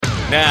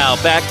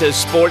Now back to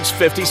Sports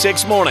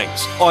 56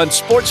 Mornings on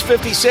Sports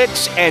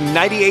 56 and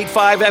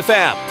 98.5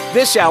 FM.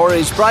 This hour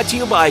is brought to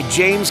you by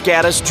James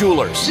Gaddis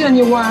Jewelers.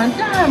 Genuine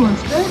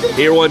diamonds, baby.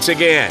 Here once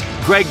again,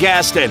 Greg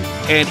Gaston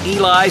and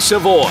Eli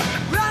Savoy.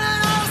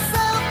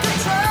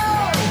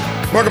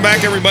 Welcome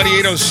back, everybody.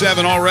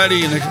 8:07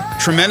 already in a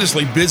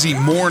tremendously busy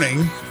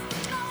morning.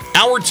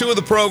 Hour 2 of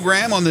the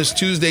program on this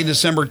Tuesday,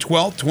 December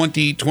 12th,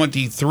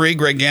 2023.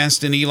 Greg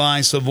Gaston,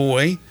 Eli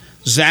Savoy.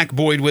 Zach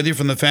Boyd with you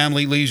from the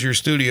Family Leisure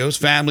Studios.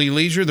 Family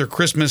Leisure, their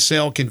Christmas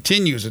sale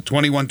continues at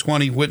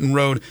 2120 Whitten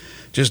Road,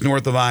 just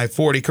north of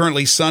I-40.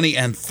 Currently sunny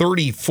and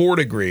 34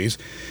 degrees.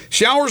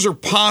 Showers are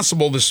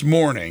possible this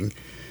morning.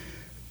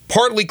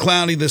 Partly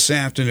cloudy this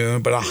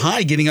afternoon, but a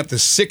high getting up to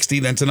 60.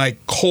 Then tonight,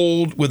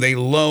 cold with a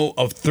low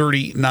of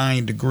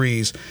 39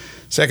 degrees.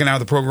 Second hour of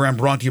the program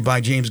brought to you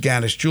by James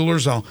Gaddis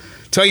Jewelers. I'll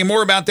tell you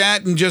more about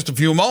that in just a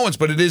few moments,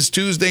 but it is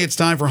Tuesday. It's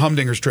time for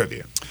Humdinger's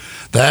Trivia.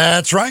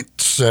 That's right.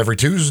 Every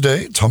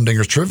Tuesday, it's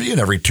Humdinger's Trivia,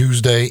 and every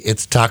Tuesday,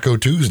 it's Taco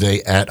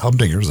Tuesday at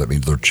Humdinger's. That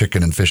means their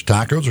chicken and fish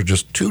tacos are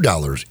just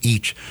 $2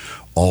 each,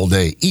 all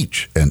day,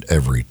 each and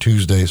every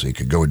Tuesday, so you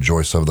can go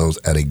enjoy some of those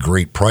at a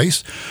great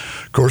price.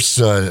 Of course,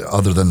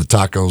 other than the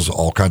tacos,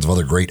 all kinds of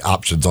other great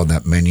options on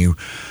that menu.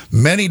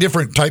 Many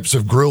different types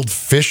of grilled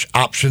fish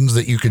options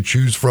that you can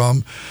choose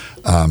from,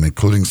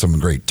 including some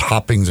great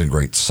toppings and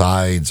great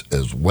sides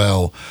as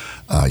well.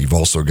 You've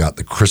also got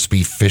the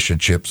crispy fish and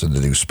chips and the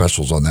new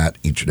specials on that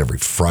each and every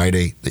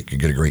Friday. That you can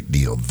get a great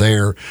deal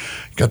there.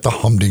 You got the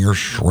Humdinger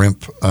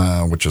shrimp,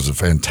 which is a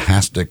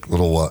fantastic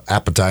little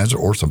appetizer,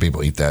 or some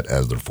people eat that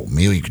as their full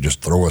meal. You can just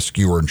throw a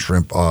skewer of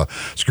shrimp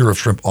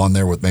on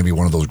there with maybe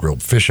one of those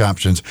grilled fish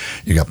options.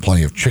 You got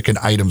plenty of chicken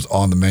items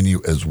on the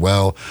menu as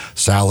well.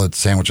 Salads,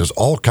 sandwiches,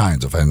 all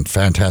kinds of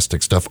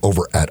fantastic stuff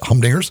over at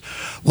Humdinger's,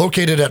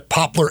 located at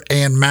Poplar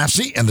and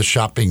Massey in the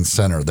shopping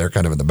center. They're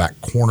kind of in the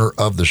back corner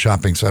of the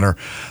shopping center.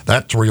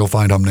 That's where you'll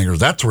find Humdinger's.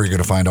 That's where you're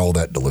going to find all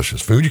that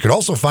delicious food. You could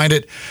also find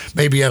it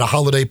maybe at a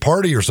holiday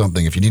party or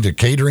something. If you need a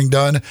catering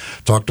done,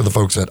 talk to the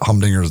folks at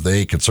Humdinger's.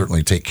 They can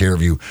certainly take care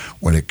of you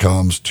when it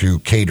comes to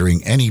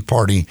catering any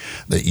party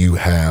that you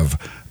have.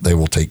 They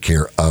will take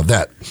care of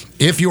that.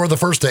 If you are the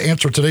first to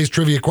answer today's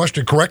trivia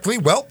question correctly,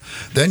 well,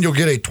 then you'll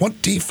get a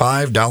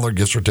 $25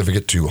 gift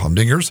certificate to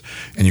Humdinger's,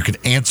 and you can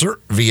answer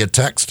via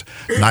text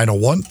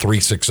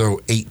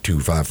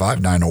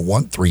 901-360-8255,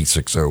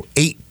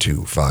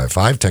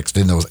 901-360-8255. Text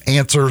in those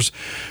answers,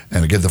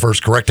 and again, the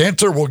first correct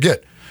answer will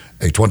get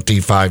a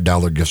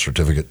 $25 gift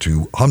certificate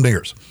to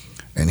Humdinger's.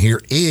 And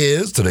here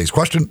is today's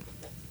question.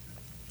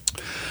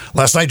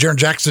 Last night, Jaren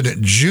Jackson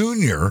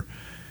Jr.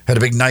 had a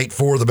big night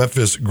for the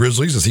Memphis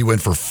Grizzlies as he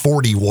went for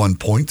 41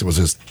 points. It was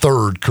his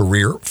third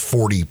career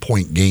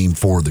 40-point game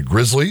for the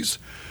Grizzlies.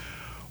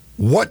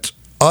 What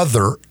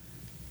other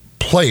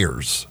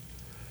players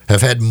have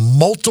had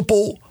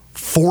multiple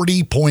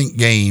 40-point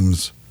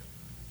games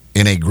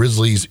in a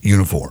Grizzlies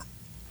uniform?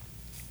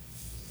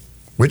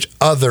 Which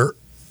other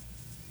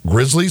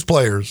Grizzlies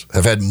players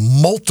have had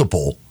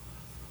multiple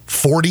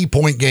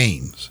 40-point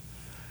games?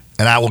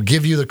 And I will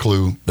give you the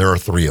clue. There are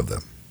 3 of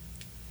them.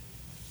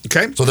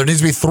 Okay. So there needs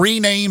to be 3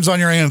 names on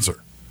your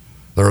answer.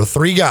 There are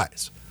 3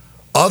 guys,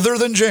 other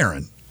than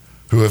Jaren,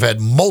 who have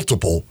had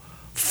multiple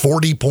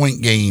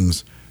 40-point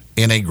games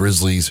in a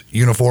Grizzlies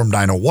uniform.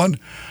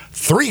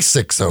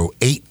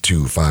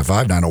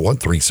 901-360-8255.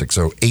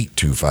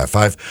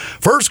 901-360-8255.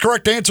 First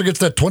correct answer gets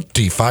that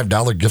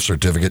 $25 gift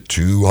certificate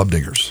to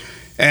Humdinger's.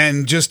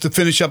 And just to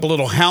finish up a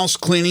little house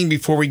cleaning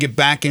before we get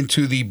back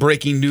into the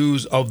breaking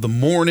news of the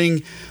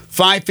morning,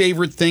 5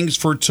 favorite things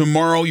for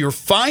tomorrow. Your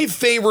 5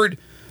 favorite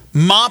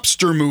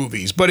mobster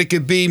movies, but it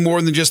could be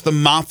more than just the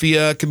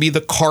mafia. It could be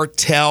the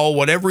cartel,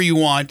 whatever you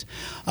want.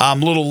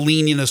 I'm a little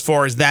lenient as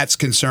far as that's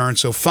concerned.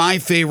 So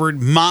 5 favorite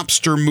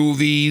mobster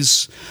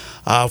movies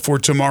for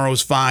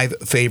tomorrow's 5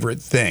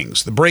 favorite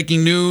things. The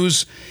breaking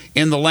news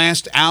in the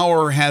last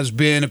hour has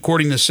been,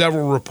 according to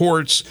several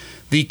reports,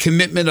 the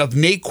commitment of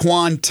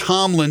Naquan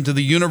Tomlin to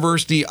the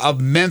University of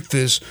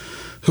Memphis,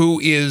 who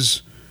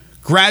is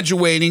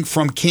graduating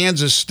from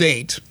Kansas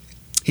State.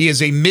 He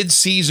is a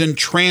midseason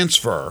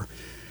transfer.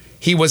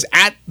 He was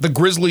at the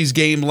Grizzlies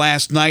game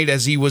last night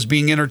as he was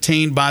being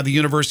entertained by the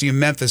University of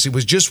Memphis. He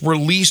was just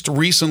released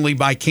recently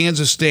by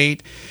Kansas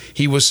State.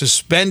 He was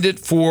suspended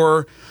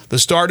for the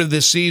start of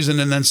this season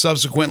and then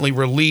subsequently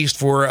released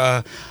for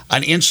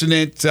an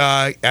incident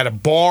at a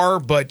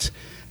bar. But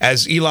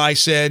as Eli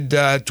said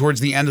towards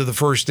the end of the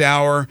first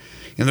hour,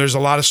 and there's a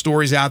lot of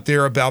stories out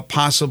there about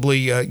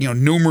possibly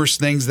numerous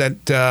things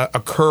that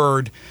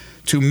occurred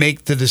to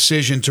make the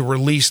decision to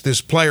release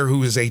this player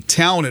who is a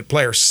talented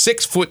player,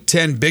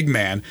 6'10" big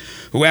man,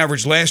 who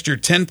averaged last year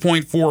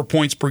 10.4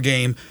 points per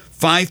game,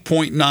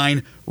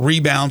 5.9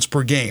 rebounds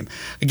per game.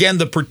 Again,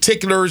 the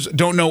particulars,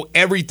 don't know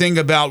everything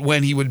about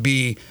when he would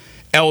be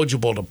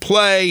eligible to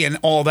play and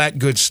all that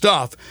good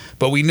stuff.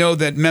 But we know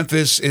that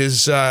Memphis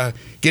is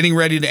getting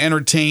ready to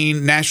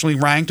entertain nationally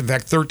ranked, in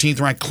fact,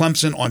 13th ranked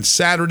Clemson on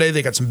Saturday.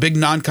 They got some big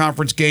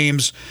non-conference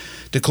games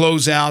to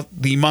close out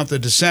the month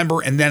of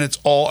December, and then it's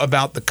all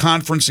about the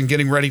conference and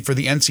getting ready for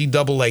the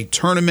NCAA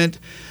tournament.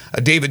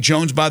 David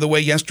Jones, by the way,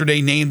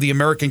 yesterday named the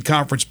American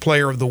Conference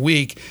Player of the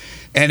Week.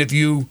 And if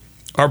you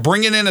are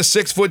bringing in a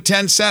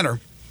 6'10" center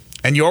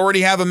and you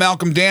already have a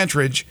Malcolm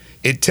Dantridge,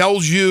 it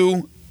tells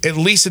you, at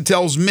least it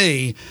tells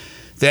me,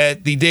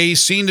 that the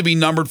days seem to be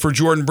numbered for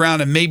Jordan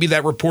Brown, and maybe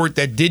that report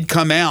that did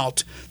come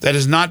out that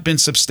has not been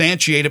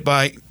substantiated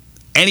by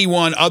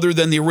anyone other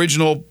than the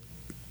original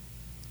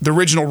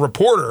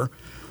reporter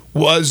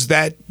was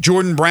that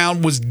Jordan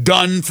Brown was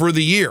done for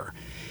the year.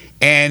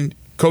 And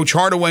Coach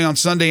Hardaway on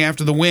Sunday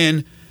after the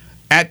win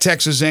at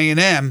Texas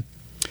A&M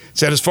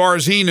said as far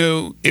as he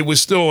knew, it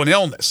was still an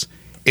illness.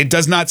 It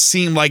does not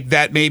seem like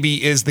that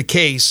maybe is the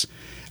case.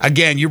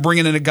 Again, you're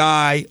bringing in a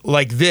guy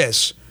like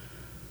this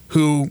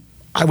who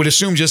I would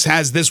assume just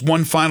has this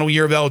one final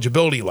year of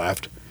eligibility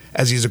left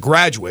as he's a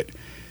graduate,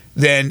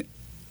 then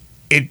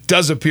it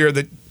does appear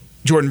that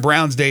Jordan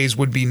Brown's days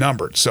would be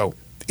numbered. So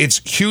it's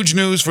huge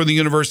news for the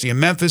University of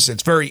Memphis.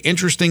 It's very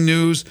interesting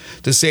news,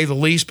 to say the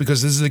least,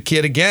 because this is a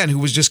kid, again, who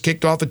was just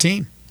kicked off a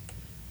team.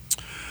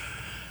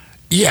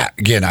 Yeah,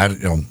 again,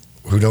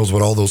 who knows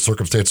what all those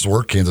circumstances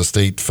were. Kansas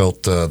State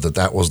felt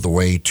that was the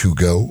way to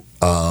go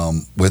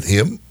with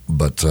him,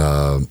 but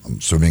I'm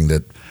assuming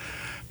that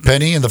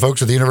Penny and the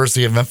folks at the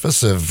University of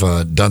Memphis have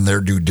done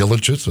their due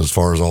diligence as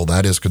far as all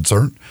that is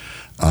concerned,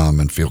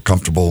 and feel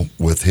comfortable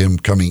with him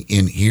coming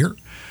in here.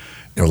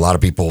 A lot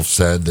of people have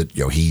said that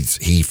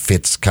he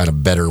fits kind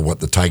of better what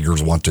the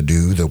Tigers want to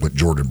do than what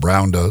Jordan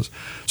Brown does.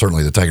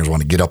 Certainly, the Tigers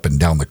want to get up and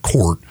down the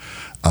court,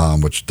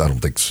 which I don't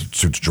think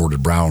suits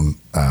Jordan Brown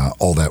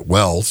all that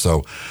well.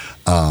 So,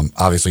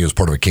 obviously, he was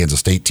part of a Kansas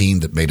State team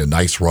that made a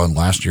nice run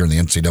last year in the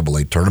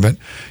NCAA tournament.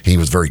 He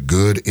was very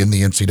good in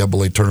the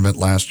NCAA tournament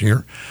last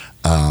year.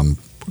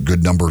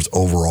 Good numbers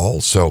overall.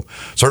 So,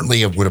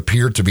 certainly, it would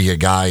appear to be a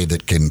guy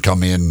that can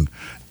come in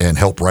and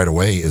help right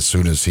away as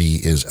soon as he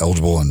is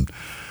eligible. And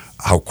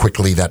how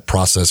quickly that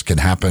process can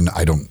happen,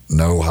 I don't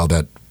know how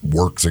that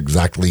works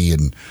exactly,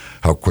 and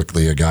how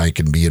quickly a guy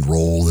can be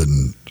enrolled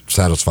and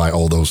satisfy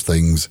all those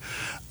things.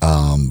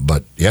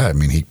 But yeah, I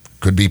mean, he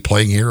could be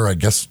playing here, I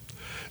guess,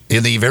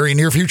 in the very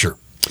near future.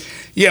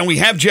 Yeah, and we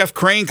have Jeff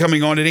Crane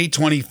coming on at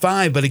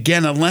 8:25, but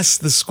again, unless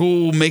the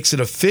school makes it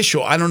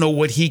official, I don't know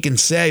what he can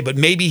say, but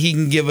maybe he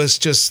can give us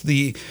just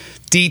the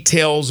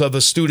details of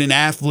a student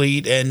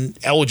athlete and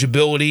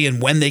eligibility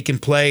and when they can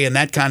play and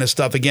that kind of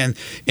stuff. Again,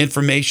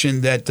 information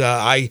that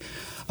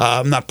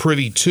I'm not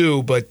privy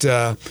to, but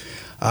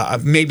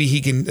maybe he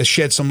can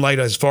shed some light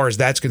as far as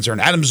that's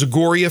concerned. Adam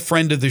Zagoria,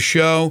 friend of the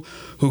show,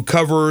 who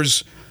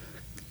covers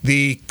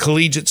the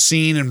collegiate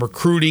scene and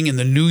recruiting in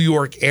the New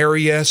York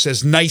area,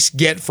 says nice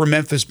get for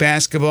Memphis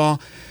basketball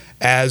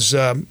as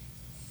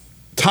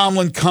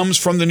Tomlin comes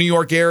from the New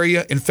York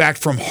area, in fact,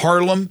 from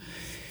Harlem.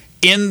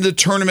 In the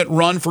tournament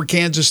run for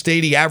Kansas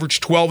State, he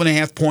averaged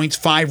 12.5 points,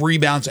 5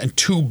 rebounds, and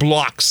 2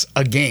 blocks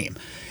a game.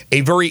 A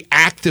very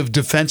active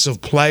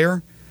defensive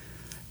player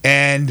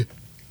and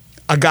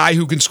a guy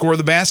who can score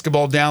the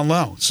basketball down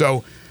low.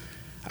 So,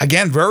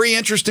 again, very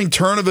interesting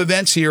turn of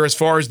events here as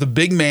far as the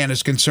big man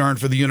is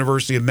concerned for the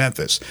University of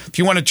Memphis. If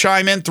you want to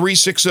chime in,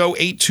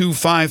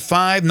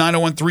 360-8255,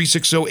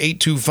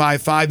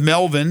 901-360-8255.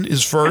 Melvin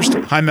is first.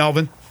 Hi,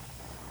 Melvin.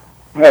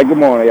 Hey, good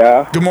morning,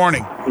 y'all. Good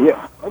morning.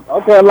 Yeah.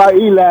 Okay, like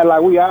Eli,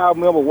 like we all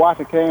remember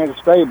watching Kansas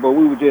State, but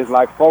we were just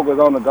like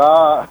focused on the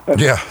guard.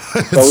 Yeah.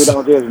 So we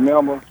don't just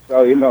remember.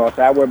 So, so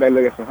I went back and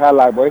look at some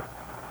highlight, boy.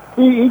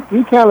 He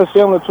kind of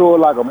similar to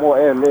like a more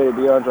athletic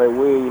DeAndre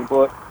Williams,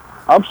 but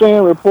I'm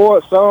seeing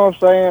reports, some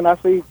saying, I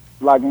see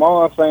like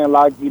Mon saying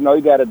like, you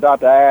got to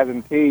dot the I's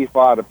and T's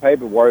for the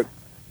paperwork,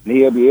 and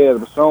he'll be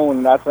eligible soon.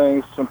 And I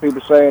think some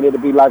people saying it'll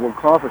be like a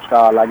conference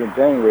call, like in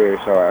January.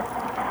 So,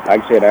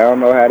 like I said, I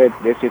don't know how that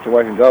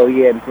situation goes.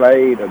 He hadn't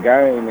played a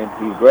game and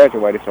he's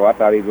graduated, so I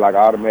thought he was like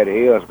automatic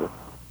eligible.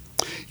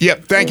 Yeah,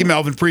 thank you,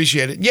 Melvin.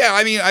 Appreciate it. Yeah,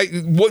 I mean,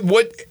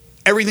 what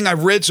everything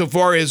I've read so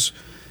far is,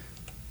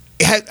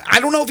 I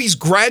don't know if he's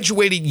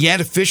graduated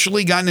yet,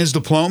 officially gotten his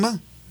diploma.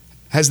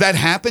 Has that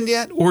happened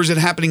yet, or is it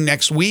happening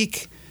next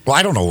week? Well,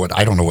 I don't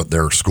know what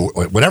their school,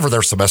 whenever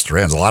their semester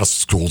ends, a lot of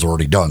schools are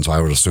already done. So I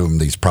would assume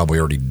these probably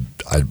already,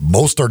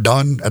 most are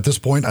done at this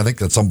point. I think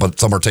that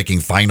some are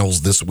taking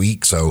finals this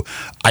week. So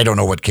I don't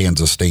know what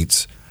Kansas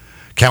State's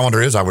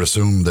calendar is. I would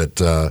assume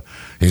that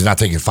he's not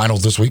taking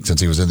finals this week since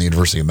he was in the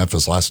University of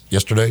Memphis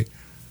yesterday.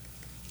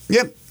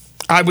 Yep.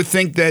 I would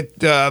think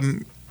that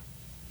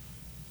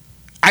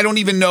I don't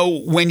even know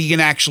when he can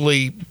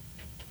actually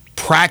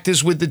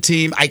practice with the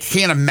team. I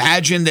can't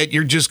imagine that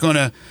you're just going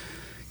to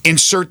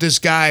insert this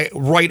guy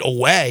right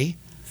away.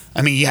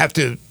 I mean, you have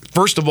to,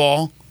 first of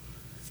all,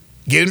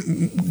 get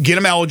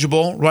him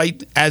eligible,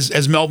 right?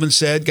 As Melvin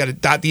said, got to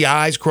dot the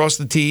I's, cross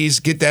the T's,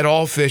 get that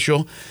all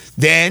official.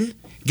 Then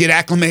get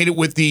acclimated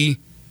with the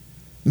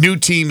new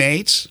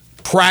teammates,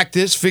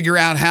 practice, figure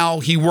out how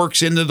he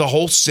works into the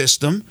whole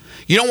system.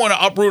 You don't want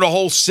to uproot a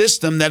whole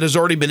system that has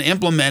already been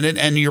implemented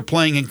and you're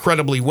playing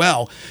incredibly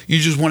well. You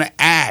just want to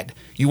add.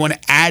 You want to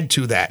add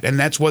to that, and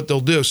that's what they'll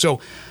do.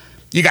 So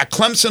you got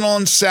Clemson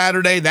on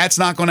Saturday. That's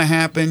not going to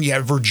happen. You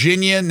have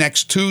Virginia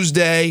next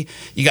Tuesday.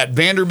 You got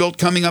Vanderbilt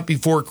coming up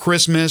before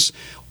Christmas,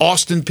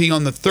 Austin Peay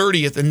on the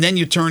 30th, and then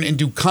you turn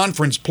into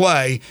conference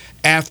play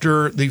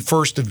after the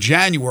 1st of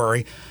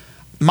January.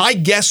 My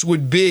guess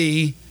would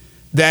be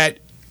that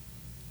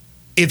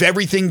if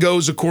everything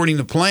goes according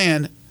to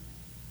plan,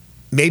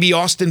 maybe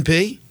Austin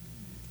Peay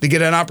to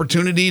get an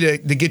opportunity to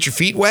get your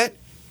feet wet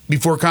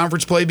before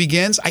conference play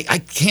begins. I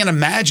can't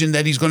imagine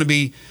that he's going to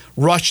be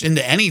rushed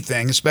into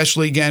anything,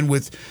 especially, again,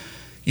 with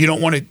you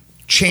don't want to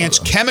chance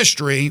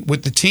chemistry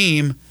with the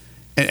team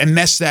and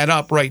mess that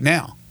up right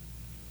now.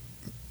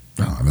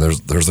 No, I mean,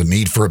 there's a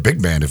need for a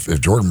big man. If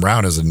Jordan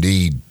Brown is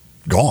indeed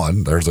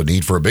gone, there's a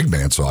need for a big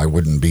man, so I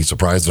wouldn't be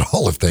surprised at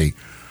all if they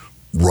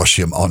rush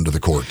him onto the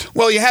court.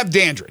 Well, you have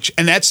Dandridge,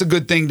 and that's a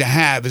good thing to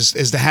have,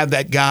 is to have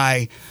that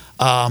guy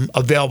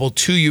available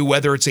to you,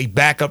 whether it's a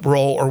backup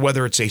role or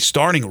whether it's a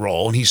starting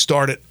role. And he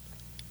started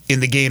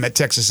in the game at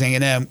Texas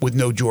A&M with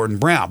no Jordan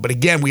Brown. But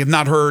again, we have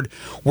not heard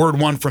word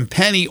one from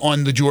Penny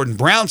on the Jordan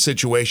Brown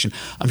situation.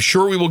 I'm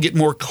sure we will get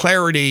more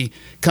clarity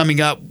coming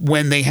up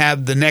when they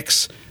have the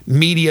next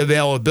media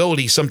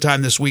availability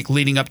sometime this week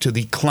leading up to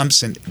the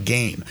Clemson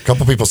game. A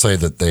couple people say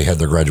that they had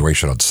their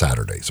graduation on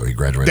Saturday, so he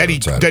graduated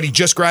on Saturday. That he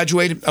just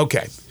graduated?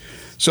 Okay.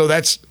 So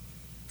that's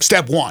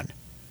step one.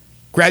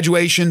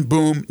 Graduation,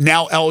 boom,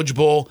 now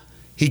eligible.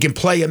 He can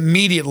play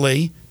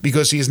immediately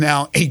because he is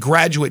now a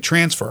graduate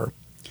transfer.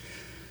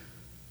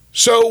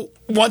 So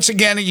once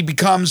again, he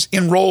becomes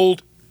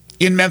enrolled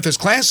in Memphis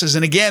classes.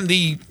 And again,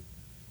 the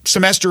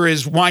semester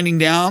is winding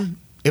down,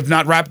 if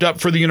not wrapped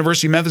up for the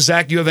University of Memphis.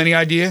 Zach, do you have any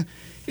idea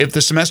if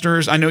the semester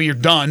is, I know you're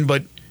done,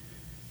 but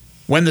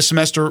when the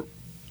semester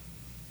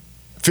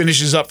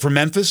finishes up for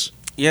Memphis?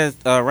 Yeah,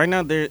 right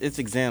now it's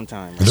exam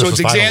time. Right? So it's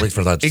exam week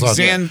for that.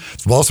 Exam.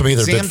 It's most of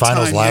either did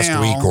finals last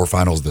now. week or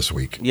finals this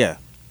week. Yeah.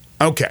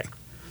 Okay.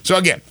 So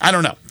again, I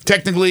don't know.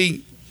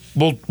 Technically,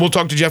 we'll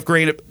talk to Jeff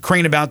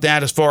Crane about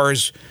that as far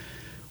as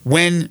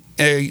when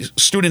a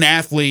student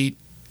athlete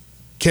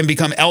can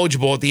become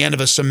eligible at the end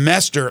of a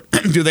semester.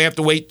 Do they have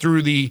to wait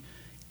through the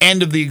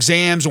end of the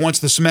exams once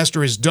the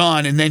semester is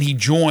done and then he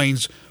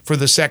joins for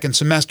the second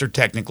semester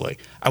technically?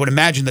 I would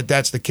imagine that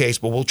that's the case,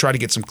 but we'll try to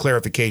get some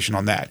clarification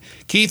on that.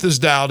 Keith is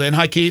dialed in.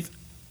 Hi, Keith.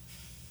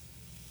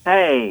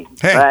 Hey.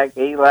 Zach,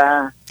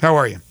 Eli. How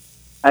are you?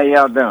 How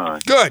y'all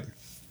doing? Good.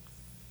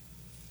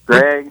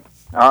 Greg?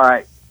 All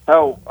right.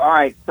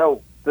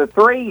 So the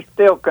three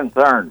still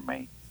concern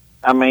me.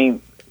 I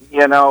mean,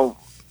 you know,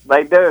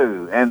 they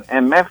do.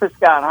 And Memphis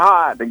got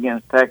hot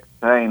against Texas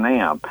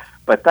A&M.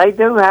 But they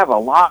do have a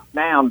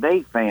lockdown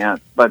defense,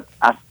 but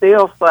I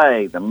still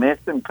say the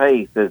missing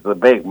piece is the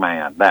big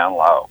man down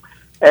low.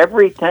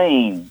 Every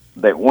team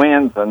that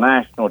wins a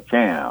national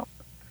champ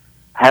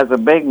has a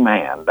big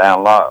man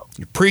down low.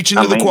 You're preaching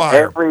to the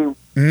choir.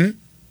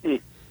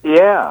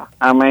 Yeah.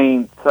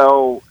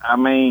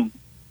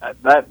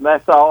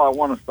 That's all I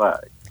want to say.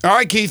 All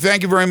right, Keith,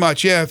 thank you very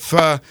much. Yeah, if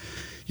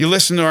you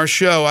listen to our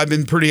show, I've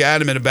been pretty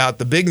adamant about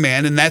the big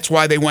man, and that's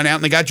why they went out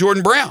and they got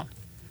Jordan Brown.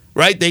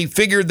 Right? They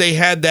figured they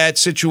had that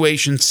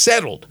situation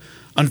settled.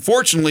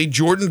 Unfortunately,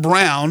 Jordan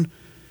Brown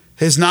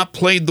has not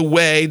played the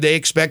way they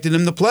expected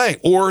him to play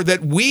or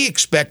that we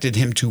expected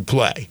him to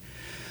play.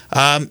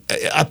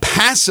 A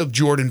passive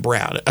Jordan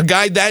Brown, a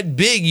guy that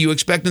big, you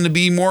expect him to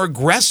be more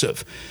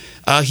aggressive.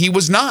 He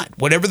was not,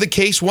 whatever the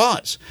case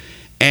was.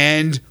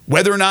 And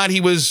whether or not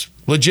he was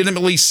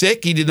legitimately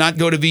sick, he did not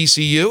go to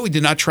VCU. He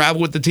did not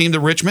travel with the team to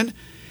Richmond.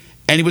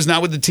 And he was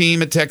not with the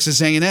team at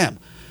Texas A&M.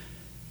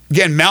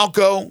 Again,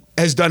 Malco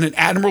has done an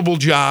admirable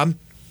job,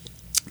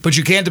 but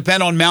you can't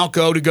depend on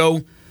Malco to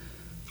go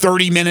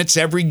 30 minutes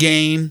every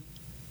game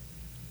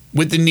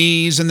with the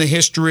knees and the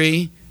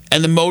history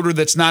and the motor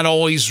that's not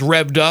always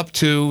revved up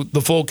to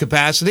the full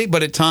capacity,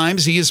 but at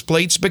times he has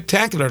played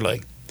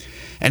spectacularly,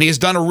 and he has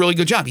done a really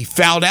good job. He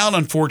fouled out,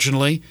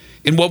 unfortunately,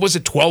 in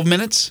 12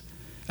 minutes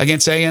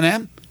against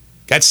A&M?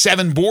 Got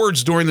 7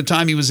 boards during the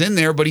time he was in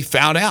there, but he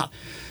fouled out.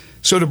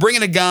 So to bring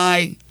in a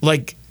guy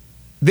like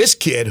this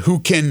kid who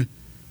can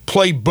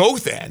play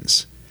both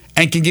ends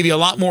and can give you a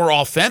lot more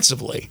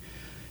offensively,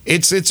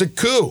 it's a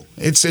coup.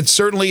 It's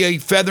certainly a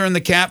feather in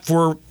the cap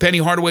for Penny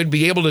Hardaway to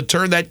be able to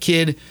turn that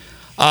kid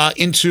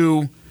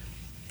into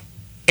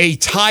a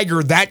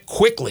Tiger that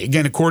quickly,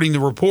 again, according to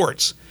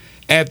reports,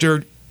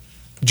 after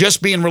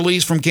just being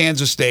released from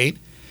Kansas State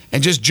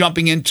and just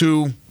jumping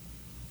into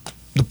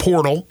the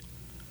portal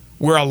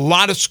where a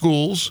lot of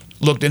schools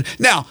looked in.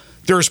 Now,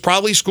 there's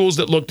probably schools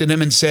that looked at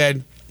him and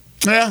said,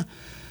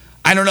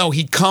 I don't know,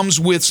 he comes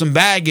with some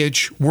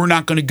baggage. We're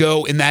not going to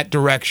go in that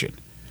direction.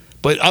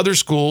 But other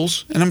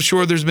schools, and I'm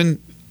sure there's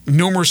been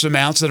numerous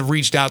amounts that have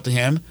reached out to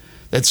him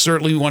that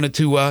certainly wanted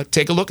to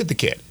take a look at the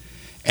kid.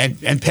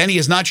 And Penny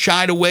has not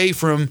shied away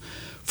from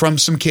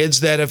some kids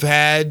that have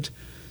had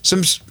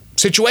some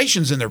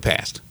situations in their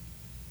past.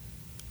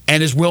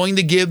 and is willing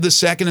to give the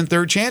second and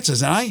third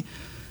chances. And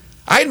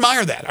I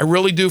admire that. I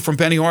really do from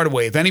Penny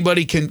Hardaway. If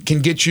anybody can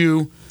get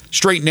you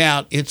straightened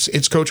out,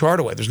 it's Coach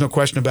Hardaway. There's no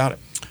question about it.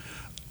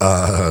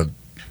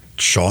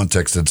 Sean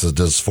texted, says,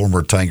 does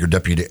former Tiger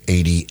Deputy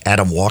AD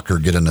Adam Walker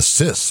get an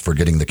assist for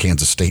getting the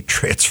Kansas State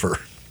transfer?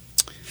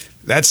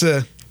 That's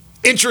a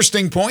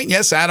interesting point.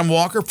 Yes, Adam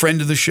Walker,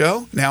 friend of the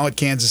show, now at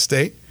Kansas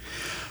State.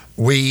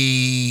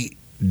 We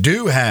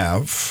do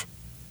have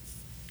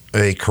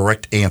a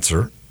correct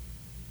answer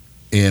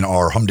in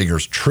our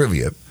Humdingers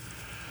trivia.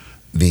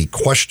 The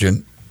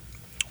question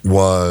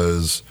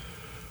was,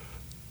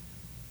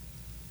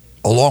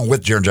 along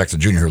with Jaren Jackson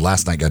Jr., who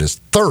last night got his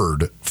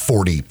third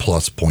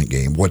 40-plus point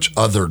game, which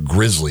other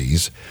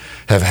Grizzlies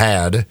have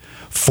had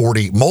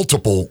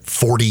multiple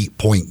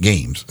 40-point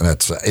games, and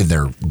that's in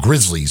their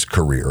Grizzlies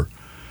career.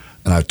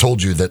 And I've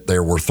told you that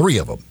there were 3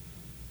 of them,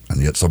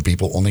 and yet some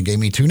people only gave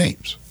me 2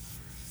 names.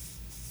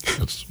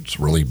 It's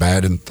really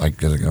bad, and I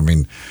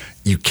mean,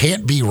 you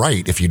can't be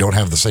right if you don't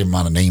have the same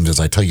amount of names as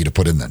I tell you to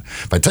put in. Then,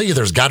 if I tell you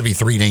there's got to be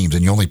 3 names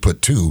and you only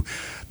put 2,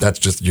 that's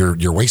just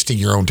you're wasting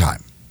your own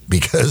time,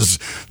 because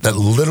that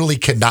literally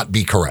cannot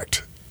be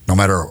correct. No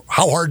matter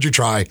how hard you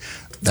try,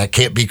 that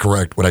can't be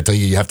correct when I tell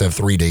you have to have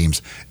 3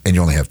 names and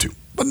you only have 2.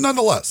 But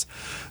nonetheless,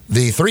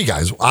 the 3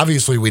 guys,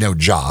 obviously we know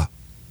Ja.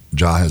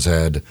 Ja has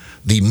had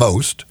the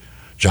most.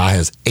 Ja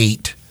has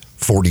 8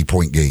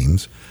 40-point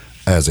games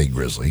as a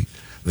Grizzly.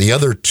 The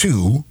other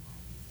 2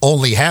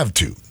 only have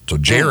 2. So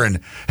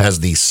Jaren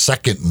has the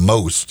second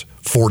most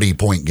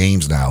 40-point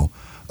games now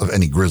of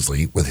any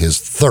Grizzly with his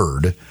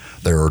 3rd.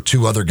 There are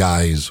 2 other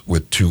guys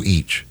with 2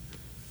 each.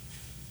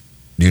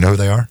 Do you know who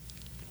they are?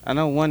 I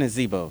know one is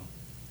Zebo.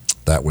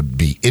 That would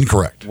be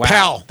incorrect. Wow,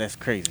 Powell. That's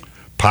crazy.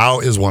 Powell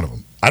is one of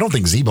them. I don't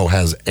think Zebo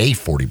has a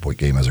 40-point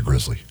game as a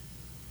Grizzly.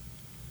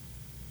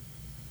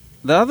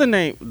 The other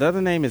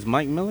name is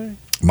Mike Miller.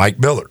 Mike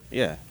Miller.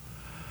 Yeah.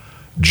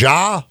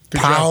 Ja,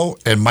 Powell,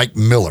 and Mike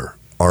Miller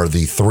are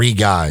the 3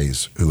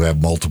 guys who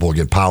have multiple.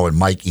 Again, Powell and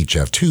Mike each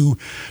have 2.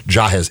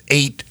 Ja has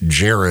 8.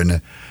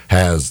 Jaren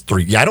has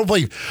 3. Yeah, I don't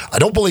believe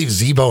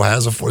Zebo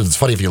has a. It's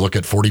funny if you look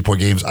at 40-point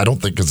games. I don't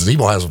think, because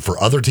Zebo has them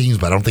for other teams,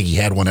 but I don't think he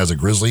had one as a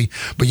Grizzly.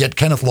 But yet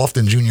Kenneth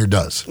Lofton Jr.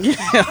 does. Yeah.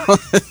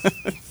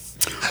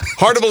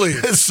 Hard to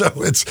believe. So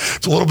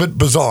it's a little bit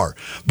bizarre.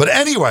 But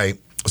anyway,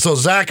 so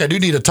Zach, I do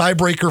need a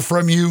tiebreaker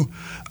from you.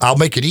 I'll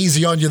make it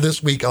easy on you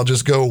this week. I'll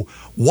just go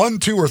 1,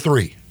 2, or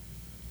 3.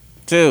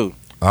 2.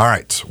 All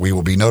right. We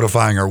will be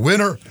notifying our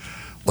winner.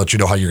 Let you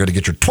know how you're going to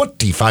get your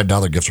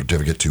 $25 gift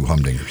certificate to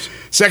Humdingers.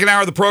 Second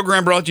hour of the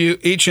program brought to you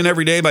each and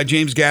every day by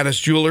James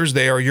Gaddis Jewelers.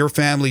 They are your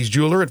family's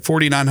jeweler at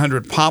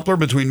 4900 Poplar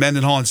between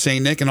Mendenhall and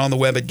St. Nick, and on the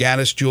web at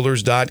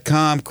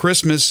gaddisjewelers.com.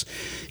 Christmas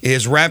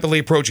is rapidly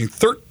approaching.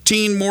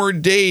 13 more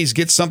days.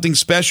 Get something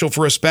special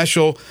for a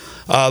special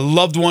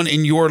loved one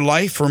in your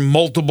life, or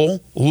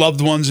multiple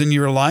loved ones in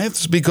your life.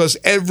 It's because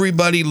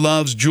everybody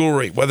loves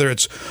jewelry, whether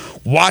it's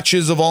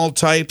watches of all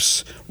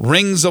types,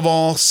 rings of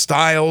all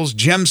styles,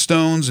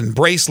 gemstones and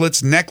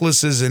bracelets,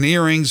 necklaces and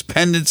earrings,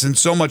 pendants, and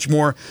so much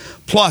more.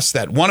 Plus,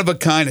 that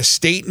one-of-a-kind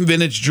estate and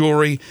vintage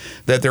jewelry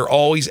that they're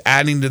always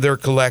adding to their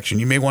collection.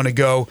 You may want to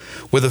go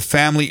with a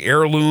family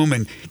heirloom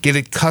and get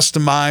it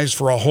customized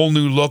for a whole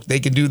new look.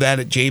 They can do that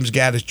at James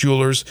Gaddis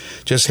Jewelers.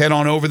 Just head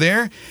on over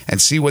there and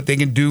see what they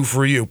can do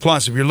for you.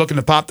 Plus, if you're looking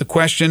to pop the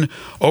question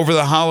over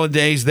the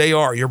holidays, they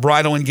are your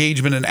bridal,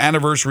 engagement, and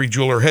anniversary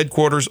jeweler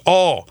headquarters.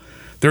 All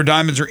their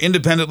diamonds are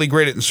independently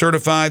graded and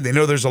certified. They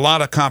know there's a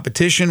lot of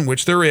competition,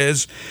 which there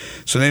is,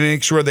 so they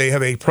make sure they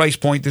have a price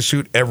point to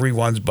suit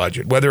everyone's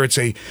budget. Whether it's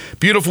a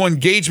beautiful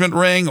engagement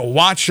ring, a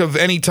watch of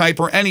any type,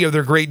 or any of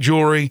their great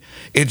jewelry,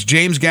 it's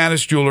James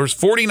Gaddis Jewelers,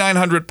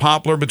 4900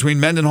 Poplar between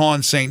Mendenhall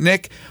and St.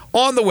 Nick,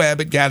 on the web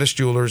at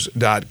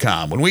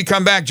gaddisjewelers.com. When we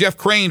come back, Jeff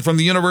Crane from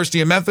the University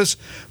of Memphis.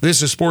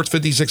 This is Sports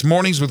 56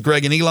 Mornings with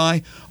Greg and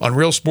Eli on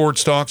Real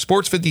Sports Talk,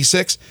 Sports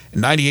 56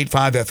 and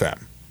 98.5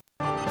 FM.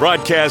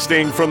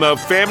 Broadcasting from the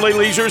Family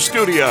Leisure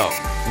Studio,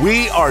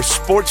 we are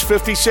Sports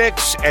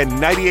 56 and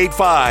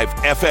 98.5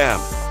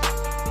 FM.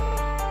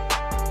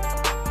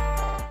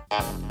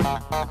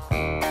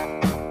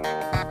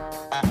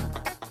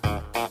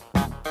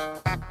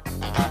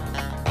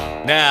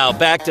 Now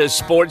back to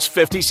Sports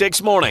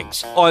 56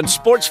 Mornings on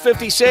Sports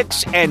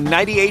 56 and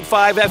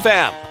 98.5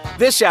 FM.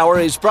 This hour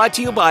is brought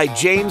to you by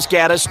James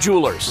Gaddis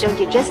Jewelers. Don't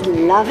you just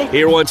love it?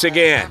 Here once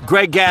again,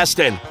 Greg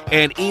Gaston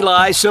and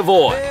Eli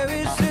Savoy.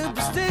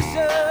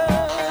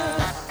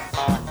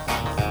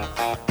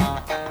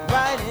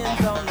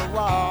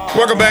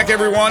 Welcome back,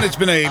 everyone. It's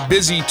been a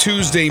busy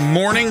Tuesday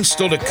morning.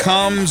 Still to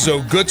come,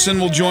 Zoe Goodson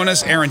will join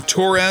us. Aaron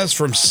Torres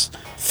from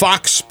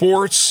Fox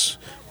Sports.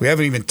 We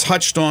haven't even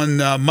touched on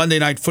Monday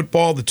Night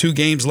Football. The 2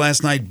 games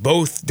last night,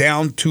 both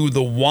down to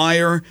the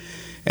wire.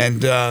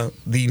 And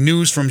the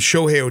news from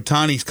Shohei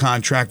Ohtani's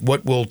contract,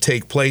 what will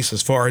take place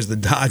as far as the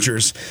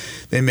Dodgers.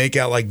 They make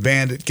out like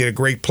Bandit, get a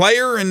great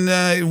player, and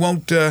it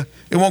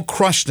won't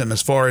crush them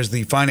as far as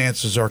the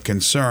finances are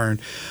concerned.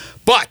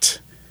 But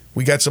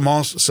we got some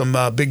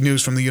big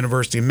news from the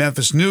University of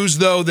Memphis. News,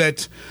 though,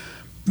 that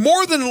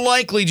more than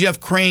likely Jeff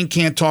Crane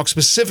can't talk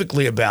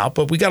specifically about,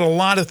 but we got a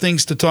lot of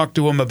things to talk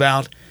to him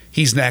about.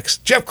 He's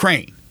next. Jeff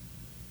Crane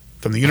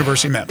from the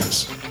University of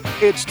Memphis.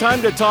 It's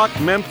time to talk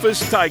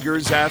Memphis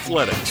Tigers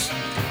athletics.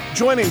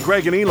 Joining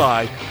Greg and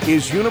Eli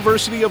is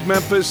University of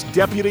Memphis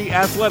Deputy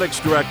Athletics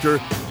Director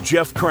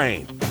Jeff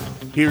Crane.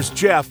 Here's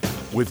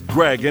Jeff with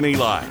Greg and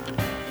Eli.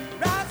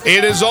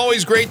 It is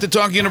always great to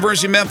talk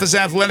University of Memphis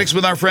athletics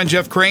with our friend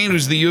Jeff Crane,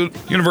 who's the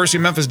University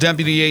of Memphis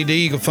Deputy AD.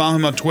 You can follow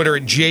him on Twitter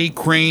at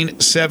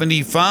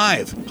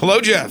jcrane75.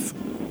 Hello, Jeff.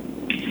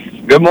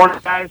 Good morning,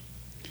 guys.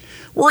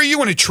 Where are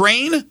you, in a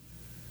train?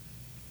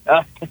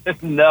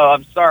 No,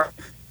 I'm sorry,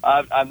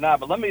 I'm not.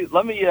 But let me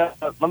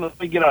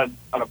get on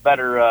a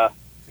better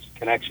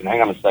connection.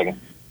 Hang on a second.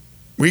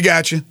 We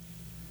got you.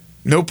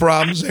 No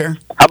problems there.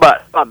 How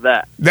about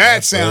that?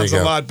 That sounds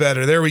a lot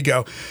better. There we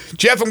go.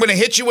 Jeff, I'm going to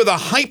hit you with a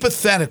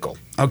hypothetical,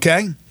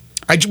 okay?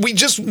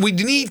 We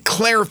need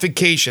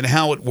clarification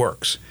how it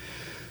works.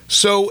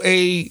 So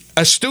a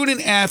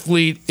student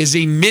athlete is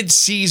a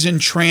mid-season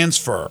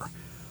transfer.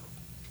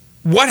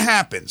 What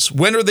happens?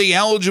 When are they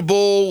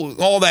eligible?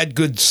 All that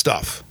good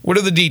stuff. What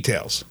are the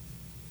details?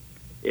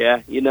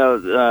 Yeah,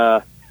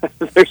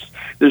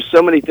 there's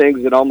so many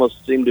things that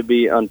almost seem to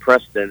be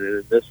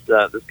unprecedented. This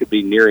could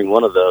be nearing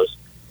one of those,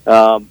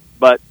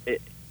 but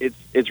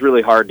it's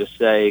really hard to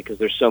say because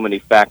there's so many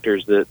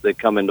factors that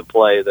come into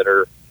play that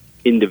are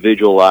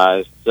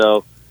individualized.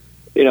 So,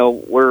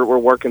 we're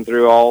working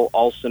through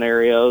all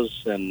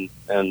scenarios, and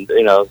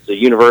the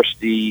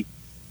university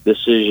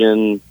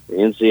decision, the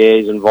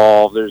NCAA's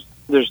involved.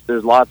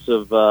 There's lots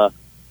of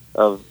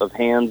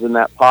hands in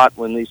that pot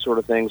when these sort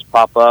of things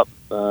pop up.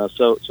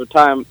 So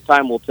time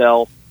will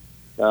tell.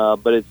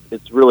 But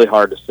it's really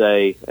hard to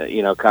say,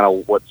 kind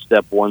of what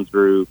step 1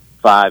 through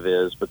 5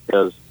 is,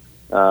 because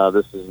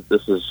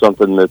this is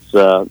something that's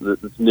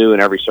new,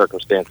 and every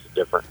circumstance is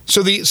different.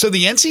 So the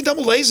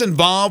NCAA is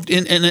involved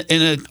in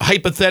a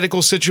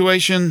hypothetical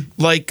situation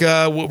like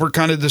what we're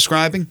kind of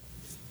describing.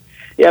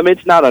 Yeah, I mean,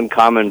 it's not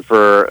uncommon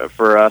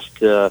for us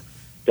to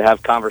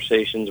have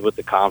conversations with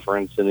the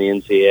conference and the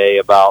NCAA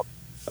about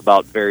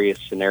various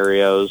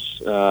scenarios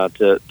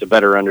to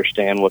better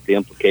understand what the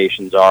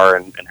implications are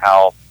and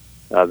how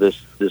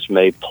this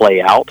may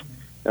play out.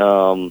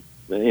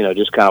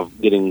 Just kind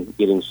of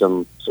getting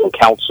some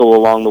counsel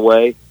along the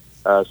way.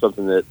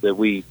 Something that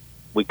we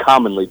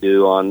commonly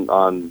do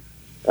on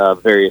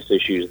various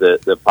issues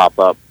that pop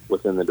up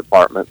within the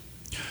department.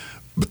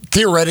 But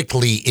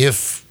theoretically,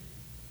 if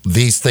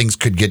these things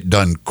could get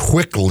done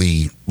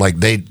quickly,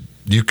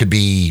 you could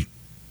be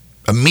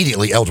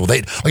immediately eligible.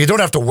 You don't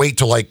have to wait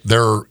till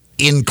they're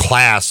in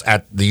class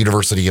at the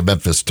University of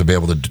Memphis to be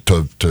able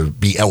to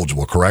be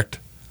eligible. Correct?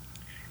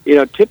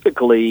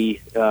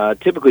 Typically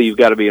you've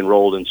got to be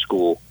enrolled in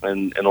school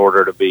in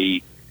order to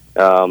be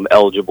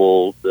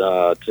eligible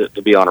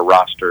to be on a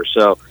roster.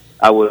 So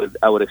I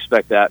would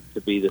expect that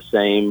to be the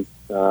same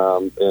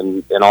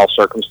in all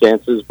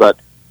circumstances. But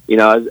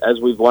as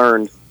we've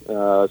learned,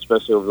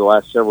 especially over the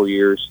last several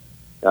years,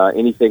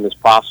 anything is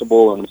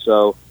possible, and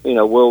so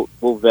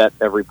we'll vet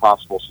every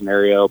possible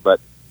scenario.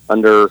 But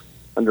under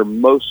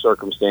most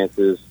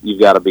circumstances, you've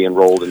got to be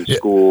enrolled in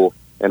school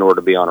in order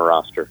to be on a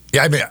roster.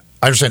 Yeah, I mean,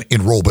 I understand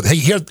enroll, but hey,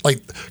 here,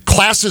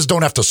 classes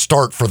don't have to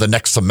start for the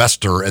next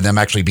semester and them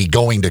actually be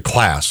going to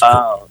class.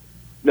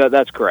 No,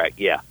 that's correct.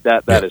 Yeah,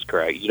 that is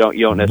correct. You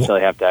don't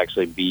necessarily have to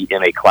actually be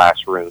in a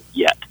classroom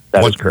yet.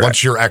 That is correct.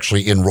 Once you're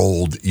actually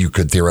enrolled, you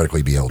could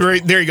theoretically be eligible.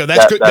 Right, there you go.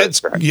 That's good.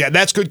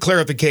 That's good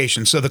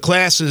clarification. So the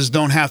classes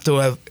don't have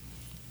to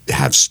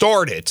have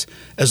started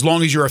as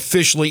long as you're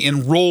officially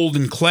enrolled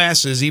in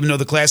classes, even though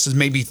the classes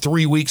may be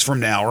 3 weeks from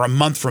now or a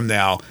month from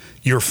now,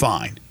 you're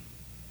fine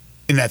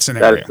in that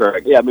scenario. That is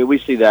correct. Yeah, I mean, we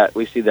see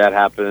that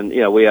happen.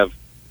 We have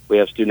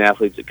student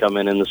athletes that come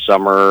in the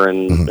summer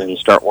and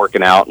start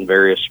working out in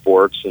various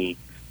sports,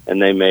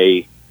 and they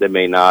may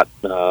not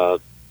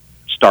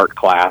start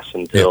class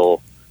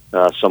until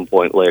some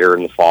point later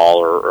in the fall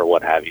or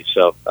what have you.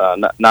 So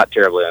not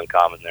terribly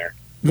uncommon there.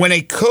 When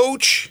a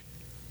coach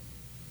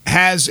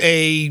has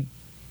a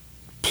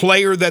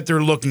player that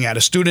they're looking at,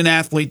 a student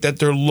athlete that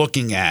they're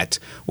looking at,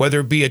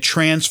 whether it be a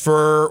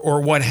transfer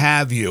or what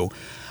have you,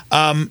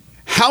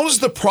 how does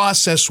the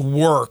process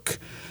work,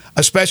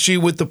 especially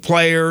with the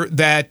player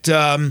that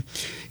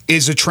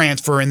is a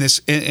transfer in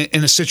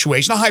a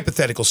situation, a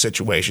hypothetical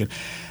situation?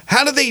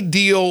 How do they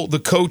deal, the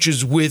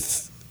coaches,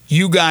 with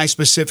you guys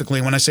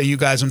specifically? When I say you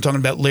guys, I'm talking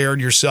about Laird,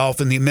 yourself,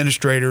 and the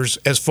administrators,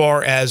 as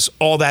far as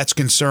all that's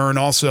concerned,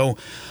 also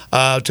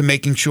to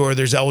making sure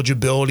there's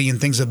eligibility and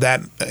things of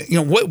that.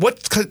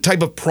 What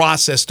type of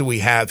process do we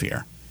have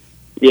here?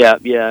 Yeah.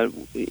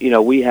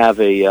 We have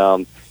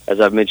as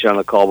I've mentioned on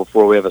the call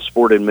before, we have a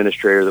sport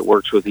administrator that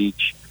works with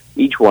each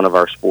one of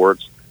our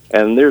sports,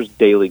 and there's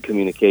daily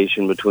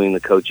communication between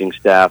the coaching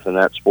staff and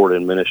that sport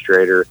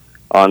administrator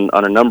on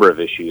a number of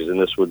issues,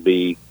 and this would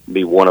be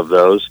one of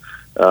those.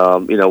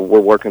 We're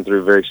working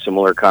through very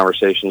similar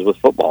conversations with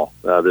football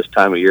this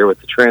time of year with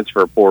the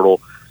transfer portal,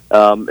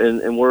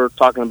 and we're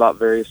talking about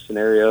various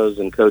scenarios,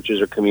 and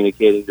coaches are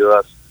communicating to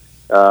us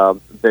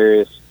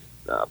various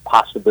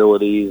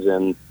possibilities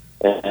and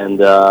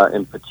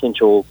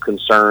potential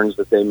concerns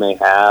that they may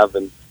have,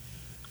 and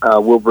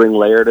we'll bring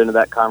Laird into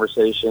that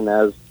conversation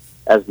as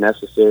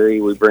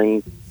necessary. We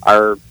bring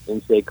our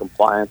in-state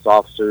compliance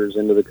officers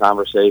into the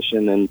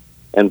conversation,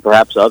 and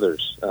perhaps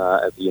others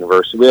at the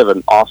university. We have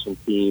an awesome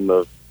team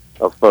of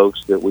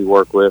folks that we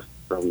work with,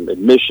 from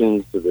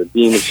admissions to the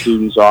dean of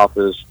students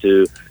office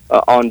to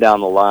on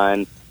down the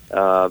line.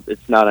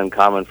 It's not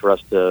uncommon for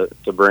us to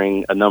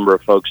bring a number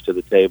of folks to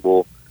the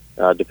table,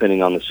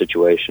 depending on the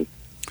situation.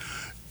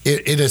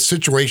 In a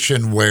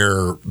situation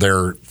where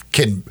there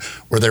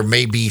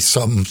may be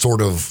some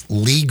sort of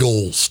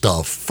legal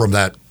stuff from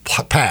that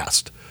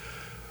past,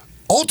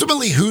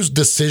 ultimately, whose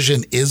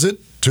decision is it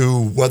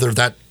to whether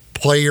that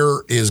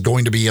player is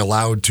going to be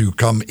allowed to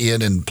come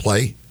in and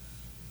play?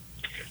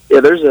 Yeah,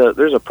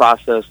 there's a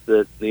process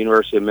that the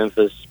University of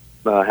Memphis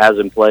has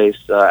in place,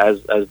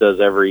 as does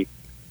every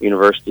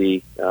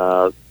university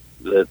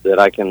that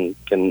I can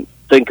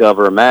think of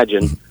or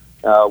imagine,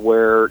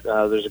 where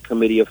there's a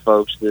committee of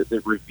folks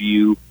that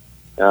review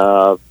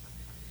an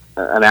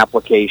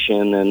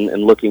application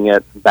and looking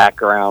at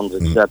backgrounds,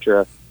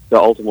 etc., to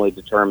ultimately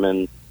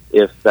determine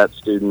if that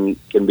student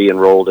can be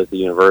enrolled at the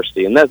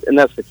university, and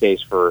that's the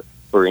case for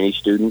any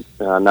student,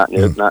 not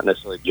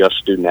necessarily just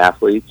student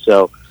athletes.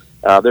 So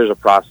there's a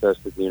process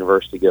that the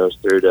university goes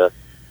through to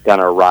kind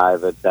of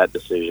arrive at that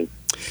decision.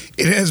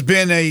 It has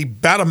been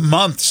about a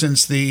month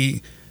since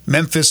the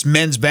Memphis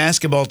men's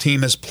basketball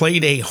team has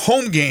played a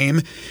home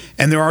game,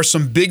 and there are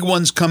some big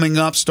ones coming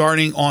up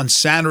starting on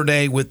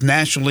Saturday with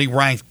nationally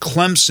ranked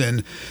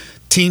Clemson.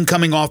 Team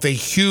coming off a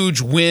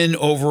huge win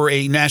over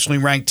a nationally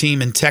ranked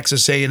team in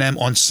Texas A&M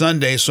on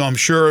Sunday, so I'm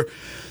sure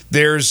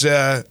there's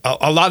a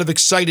lot of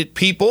excited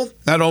people,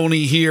 not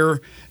only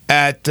here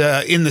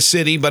in the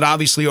city, but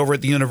obviously over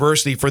at the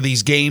university for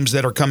these games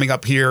that are coming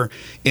up here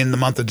in the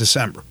month of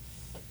December.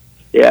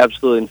 Yeah,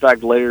 absolutely. In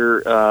fact,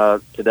 later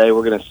today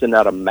we're going to send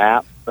out a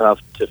map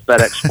to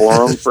FedEx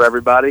Forum for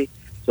everybody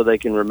so they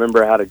can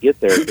remember how to get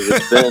there, because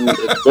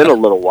it's been a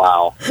little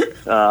while,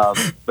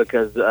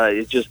 because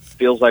it just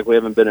feels like we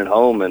haven't been at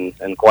home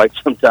in quite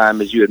some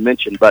time, as you had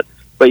mentioned. But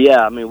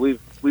yeah, I mean,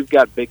 we've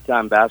got big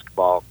time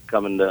basketball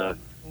coming to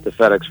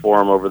FedEx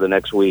Forum over the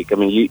next week. I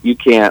mean, you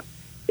can't.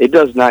 It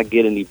does not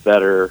get any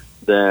better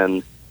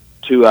than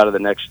 2 out of the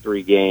next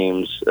 3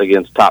 games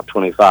against top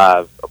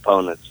 25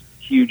 opponents.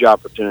 Huge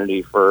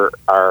opportunity for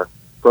our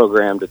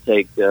program to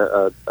take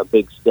a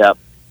big step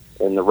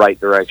in the right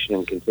direction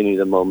and continue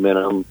the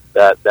momentum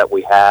that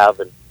we have.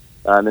 And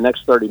in the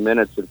next 30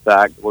 minutes, in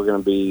fact, we're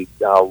going to be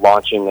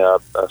launching a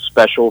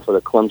special for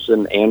the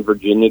Clemson and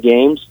Virginia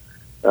games.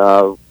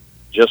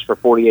 Just for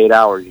 48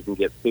 hours, you can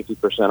get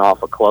 50%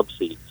 off of club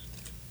seats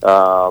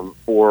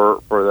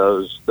for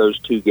those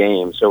 2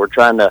 games. So we're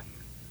trying to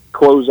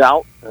close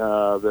out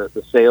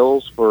the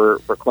sales for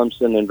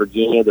Clemson and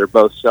Virginia. They're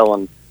both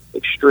selling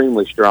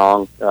extremely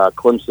strong.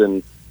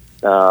 Clemson,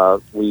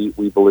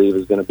 we believe,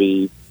 is going to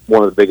be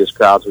one of the biggest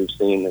crowds we've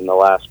seen in the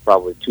last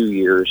probably 2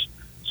 years.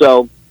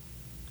 So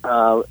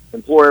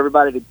implore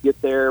everybody to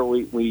get there.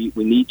 We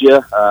need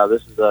you.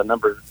 This is a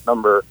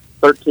number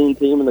 13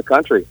 team in the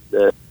country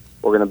that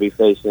we're going to be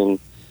facing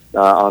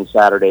on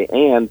Saturday,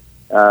 and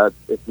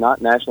it's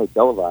not nationally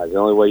televised. The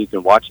only way you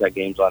can watch that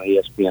game is on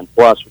ESPN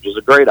Plus, which is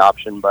a great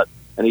option, but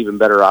an even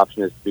better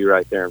option is to be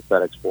right there in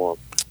FedEx Forum.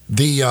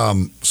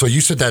 So you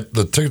said that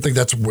the thing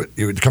that's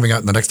coming out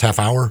in the next half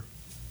hour?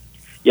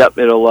 Yep,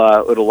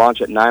 it'll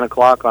launch at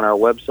 9:00 on our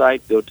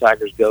website,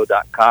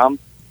 gotigersgo.com.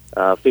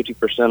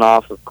 50%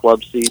 off of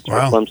club seats for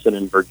Clemson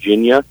and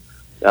Virginia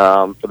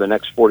for the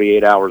next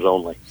 48 hours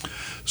only.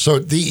 So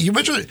you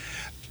mentioned,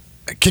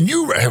 can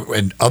you,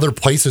 in other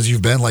places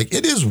you've been, like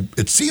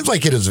it seems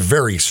like it is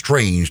very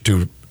strange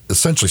to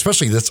essentially,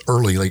 especially this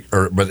early,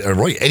 but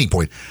really any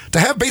point, to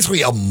have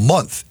basically a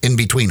month in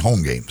between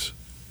home games.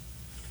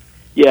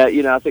 Yeah,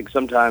 I think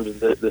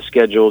sometimes the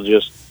schedule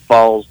just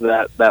falls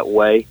that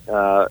way.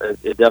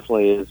 It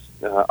definitely is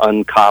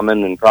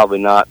uncommon and probably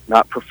not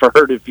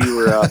preferred if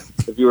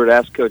you were to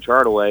ask Coach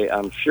Hardaway,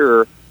 I'm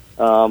sure.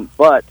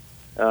 But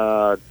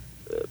I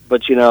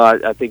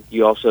think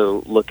you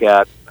also look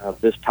at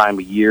this time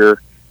of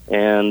year,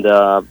 and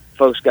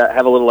folks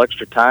have a little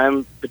extra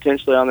time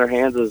potentially on their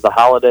hands as the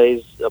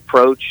holidays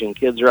approach and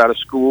kids are out of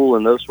school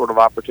and those sort of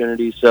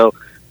opportunities. So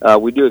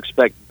we do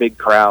expect big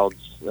crowds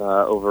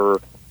over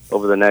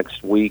the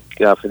next week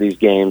for these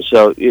games.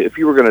 So if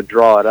you were going to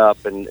draw it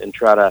up and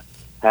try to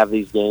have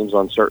these games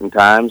on certain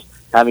times,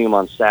 having them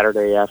on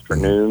Saturday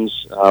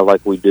afternoons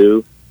like we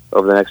do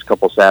over the next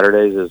couple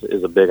Saturdays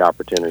is a big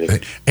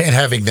opportunity. And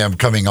having them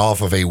coming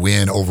off of a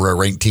win over a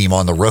ranked team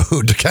on the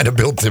road to kind of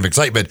build some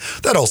excitement,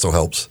 that also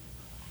helps.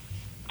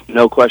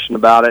 No question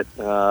about it.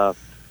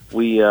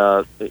 We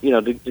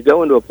to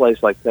go into a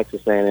place like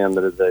Texas A&M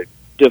that is a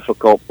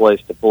difficult place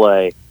to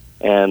play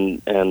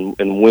and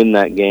win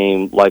that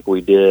game like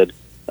we did,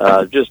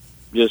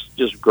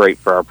 just great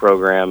for our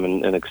program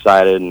and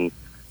excited and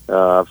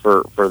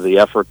for the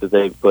effort that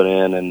they've put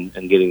in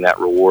and getting that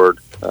reward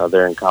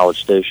there in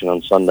College Station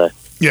on Sunday.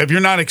 Yeah, if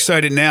you're not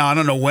excited now, I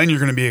don't know when you're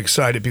going to be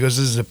excited, because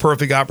this is a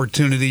perfect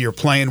opportunity. You're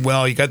playing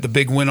well. You got the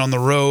big win on the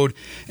road,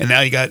 and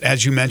now you got,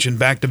 as you mentioned,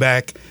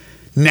 back-to-back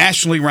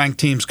nationally ranked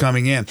teams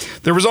coming in.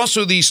 There was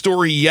also the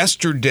story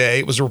yesterday.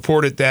 It was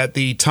reported that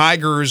the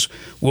Tigers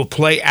will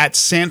play at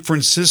San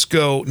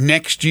Francisco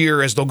next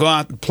year, as they'll go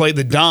out and play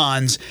the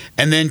Dons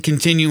and then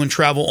continue and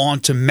travel on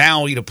to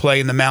Maui to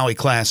play in the Maui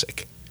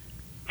Classic.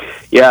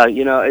 Yeah,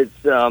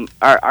 it's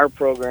our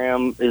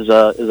program is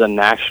a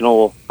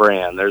national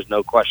brand. There's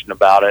no question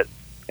about it,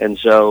 and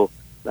so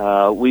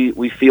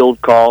we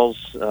field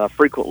calls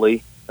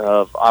frequently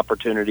of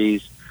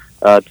opportunities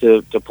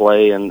to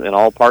play in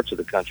all parts of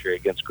the country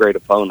against great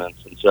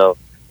opponents, and so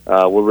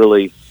we're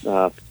really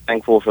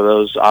thankful for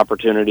those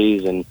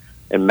opportunities.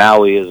 And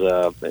Maui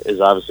is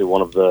obviously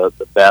one of the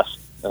best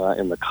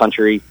in the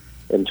country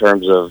in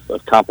terms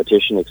of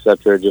competition,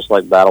 etc. Just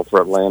like Battle for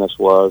Atlantis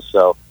was.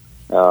 So.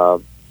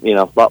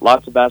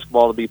 Lots of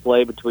basketball to be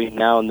played between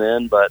now and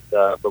then, but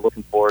we're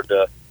looking forward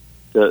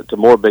to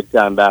more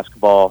big-time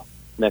basketball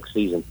next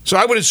season. So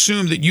I would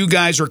assume that you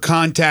guys are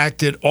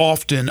contacted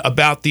often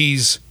about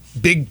these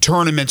big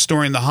tournaments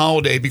during the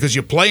holiday, because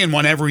you play in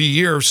one every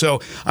year,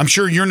 so I'm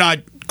sure you're not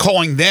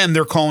calling them,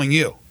 they're calling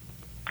you.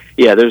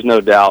 Yeah, there's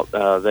no doubt.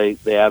 They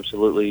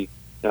absolutely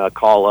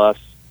call us.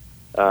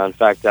 In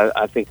fact,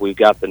 I think we've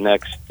got the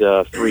next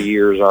 3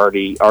 years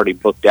already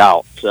booked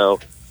out. So,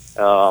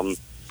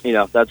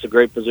 that's a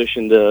great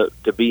position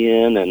to be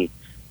in,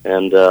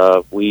 and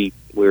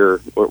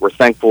we're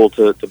thankful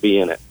to be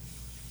in it.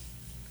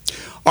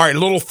 All right, a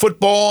little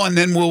football, and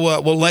then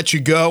we'll let you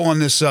go on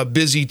this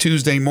busy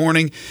Tuesday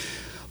morning.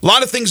 A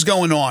lot of things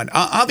going on.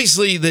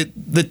 Obviously,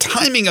 the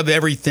timing of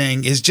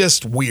everything is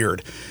just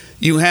weird.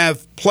 You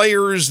have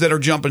players that are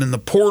jumping in the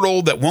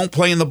portal that won't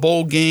play in the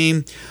bowl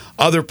game.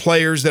 Other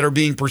players that are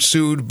being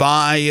pursued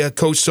by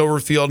Coach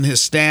Silverfield and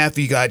his staff.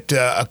 You got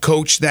a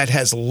coach that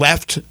has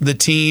left the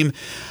team.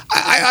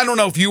 I don't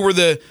know if you were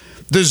the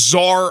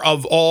czar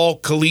of all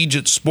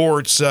collegiate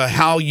sports,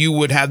 how you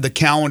would have the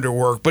calendar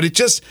work, but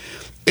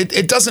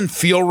it doesn't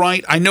feel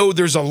right. I know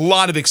there's a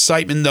lot of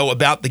excitement, though,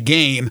 about the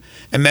game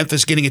and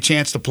Memphis getting a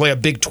chance to play a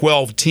Big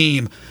 12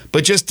 team.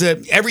 But just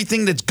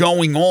everything that's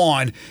going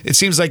on, it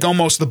seems like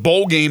almost the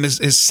bowl game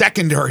is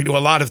secondary to a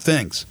lot of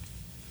things.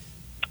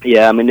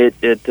 Yeah, I mean, I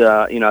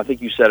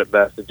think you said it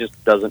best. It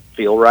just doesn't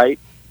feel right.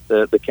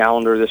 The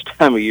calendar this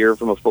time of year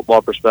from a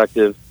football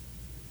perspective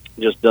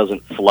just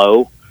doesn't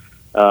flow,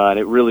 and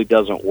it really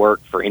doesn't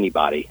work for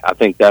anybody. I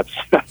think that's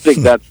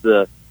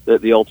the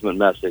ultimate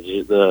message.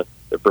 The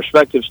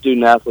prospective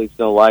student athletes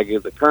don't like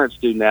it. The current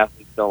student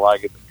athletes don't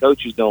like it. The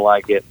coaches don't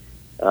like it.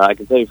 I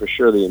can tell you for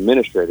sure the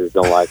administrators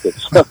don't like it.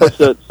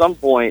 So at some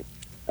point,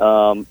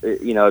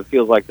 it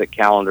feels like the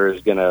calendar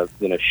is gonna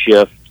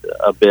shift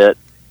a bit.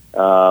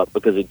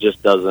 Because it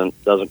just doesn't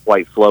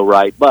quite flow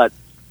right. But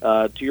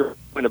to your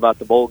point about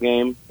the bowl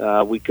game,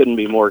 we couldn't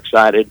be more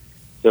excited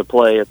to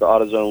play at the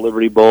AutoZone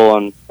Liberty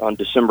Bowl on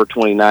December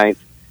 29th.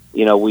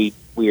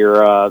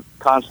 We're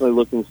constantly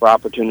looking for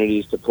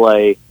opportunities to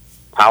play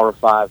Power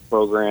 5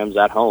 programs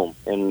at home,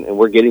 and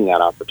we're getting that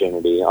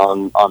opportunity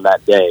on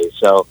that day.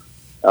 So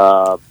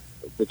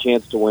the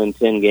chance to win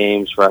 10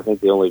 games for I think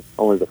the only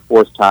the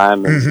fourth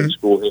time in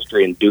school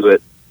history, and do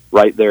it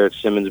right there at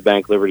Simmons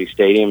Bank Liberty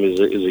Stadium is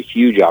a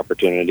huge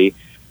opportunity.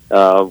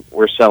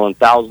 We're selling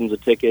thousands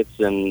of tickets,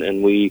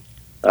 and we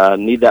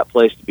need that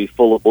place to be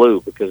full of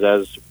blue, because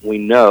as we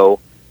know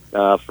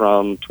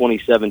from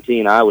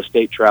 2017, Iowa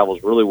State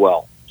travels really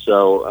well.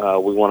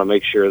 So we want to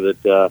make sure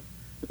that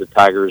the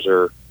Tigers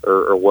are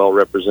well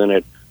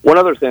represented. One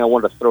other thing I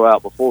wanted to throw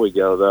out before we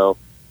go, though,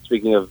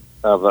 speaking of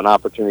an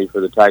opportunity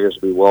for the Tigers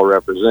to be well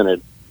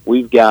represented,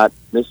 we've got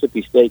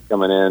Mississippi State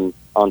coming in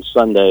on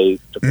Sunday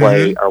to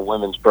play our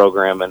women's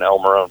program in El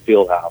Marone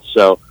Fieldhouse.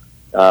 So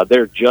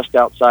they're just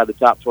outside the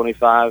top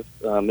 25,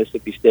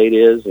 Mississippi State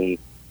is, and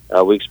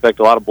we expect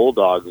a lot of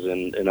Bulldogs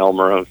in El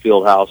Marone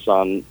Fieldhouse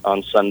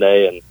on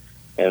Sunday,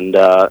 and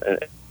I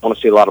want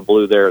to see a lot of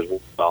blue there as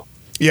well.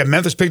 Yeah,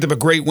 Memphis picked up a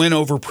great win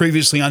over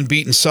previously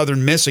unbeaten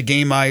Southern Miss, a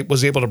game I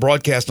was able to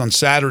broadcast on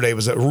Saturday. It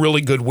was a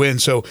really good win.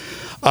 So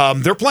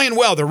they're playing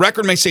well. Their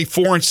record may say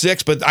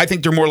 4-6, but I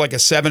think they're more like a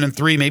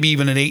 7-3, maybe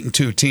even an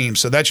 8-2 team.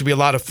 So that should be a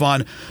lot of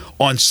fun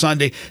on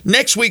Sunday.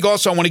 Next week,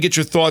 also, I want to get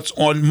your thoughts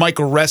on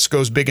Michael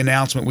Resco's big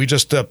announcement. We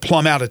just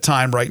plumb out of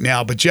time right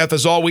now. But, Jeff,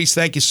 as always,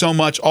 thank you so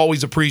much.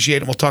 Always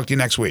appreciate it. We'll talk to you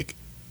next week.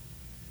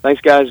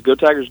 Thanks, guys. Go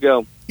Tigers,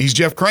 go. He's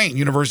Jeff Crane,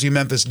 University of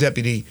Memphis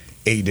Deputy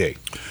AD.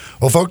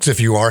 Well, folks, if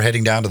you are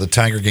heading down to the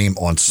Tiger game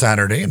on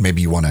Saturday and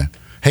maybe you want to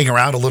hang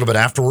around a little bit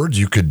afterwards,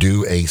 you could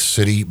do a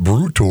city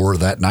brew tour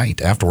that night.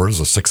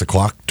 Afterwards, a 6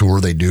 o'clock tour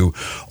they do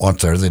on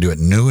Saturday. They do at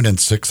noon and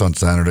 6 on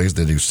Saturdays.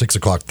 They do 6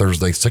 o'clock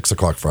Thursday, 6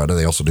 o'clock Friday.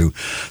 They also do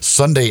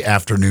Sunday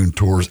afternoon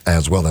tours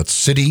as well. That's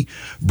City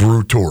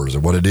Brew Tours.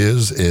 And what it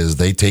is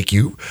they take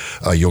you,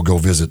 you'll go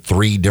visit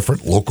 3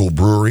 different local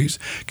breweries,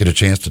 get a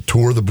chance to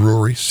tour the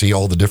brewery, see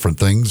all the different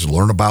things,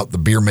 learn about the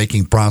beer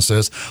making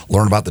process,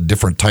 learn about the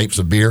different types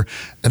of beer,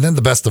 and then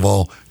the best of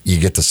all, you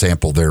get to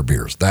sample their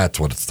beers. That's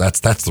what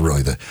that's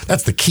really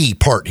the key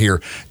part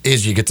here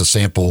is you get to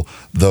sample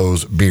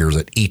those beers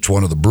at each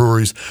one of the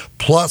breweries.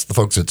 Plus, the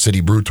folks at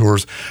City Brew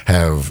Tours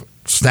have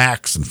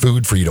snacks and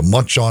food for you to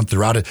munch on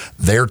throughout it.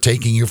 They're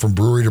taking you from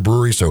brewery to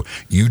brewery, so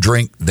you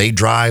drink, they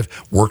drive.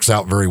 Works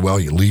out very well.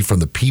 You leave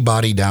from the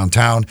Peabody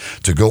downtown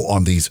to go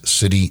on these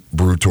City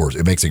Brew Tours.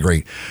 It makes a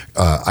great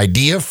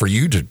idea for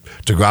you to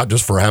go out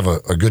just for have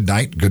a good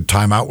night, good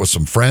time out with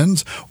some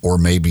friends, or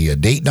maybe a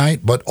date night.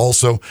 But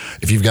also,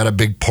 if you've got a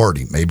big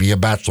party, maybe a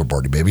bachelor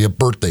party, maybe a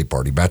birthday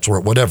party,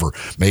 bachelorette, whatever,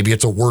 maybe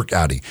it's a work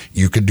outing,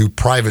 you could do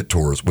private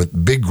tours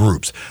with big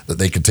groups that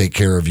they can take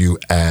care of you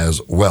as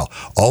well.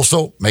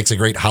 Also, makes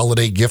a great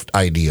holiday gift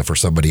idea for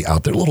somebody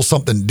out there. A little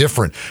something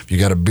different. If you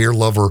got a beer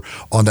lover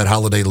on that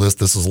holiday list,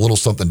 this is a little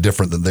something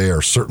different that they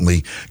are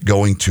certainly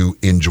going to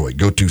enjoy.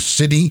 Go to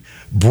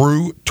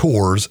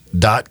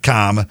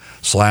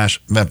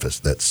citybrewtours.com/Memphis.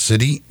 That's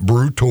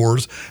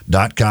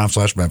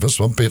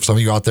citybrewtours.com/Memphis. Some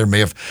of you out there may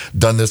have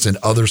done this in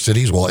other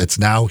cities. Well, it's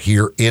now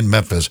here in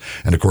Memphis.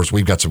 And of course,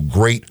 we've got some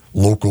great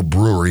local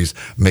breweries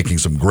making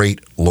some great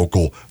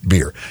local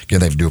beer. Again,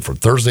 they do it for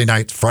Thursday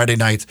nights, Friday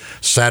nights,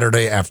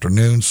 Saturday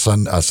afternoon,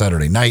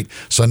 Saturday night,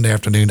 Sunday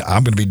afternoon.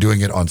 I'm going to be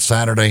doing it on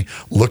Saturday.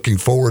 Looking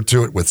forward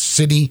to it with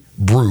City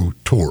Brew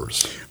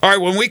Tours. All right,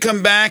 when we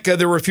come back,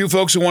 there were a few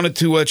folks who wanted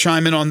to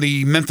chime in on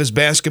the Memphis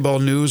basketball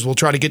news. We'll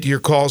try to get to your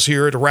calls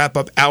here to wrap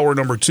up hour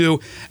number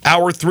 2.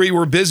 Hour 3,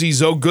 we're busy.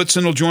 Zoe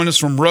Goodson will join us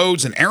from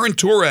Rhodes, and Aaron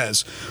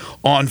Torres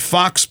on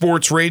Fox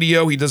Sports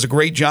Radio. He does a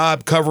great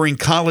job covering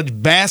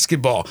college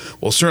basketball.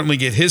 We'll certainly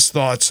get his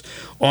thoughts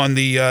on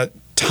the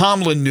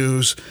Tomlin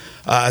news,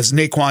 as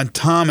Naquan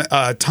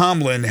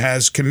Tomlin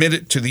has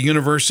committed to the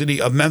University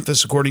of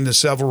Memphis, according to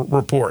several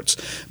reports.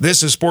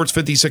 This is Sports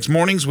 56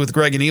 Mornings with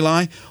Greg and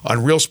Eli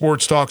on Real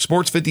Sports Talk,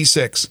 Sports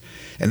 56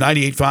 and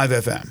 98.5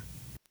 FM.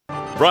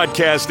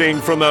 Broadcasting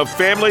from the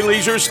Family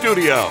Leisure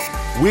Studio,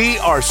 we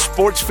are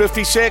Sports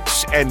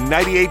 56 and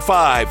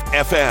 98.5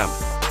 FM.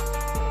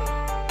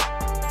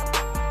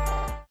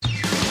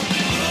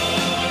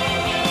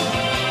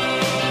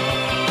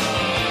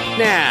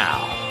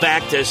 Now,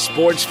 back to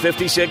Sports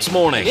 56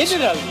 Mornings.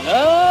 Isn't it a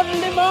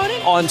lovely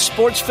morning? On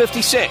Sports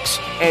 56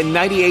 and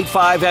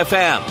 98.5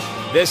 FM.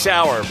 This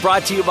hour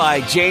brought to you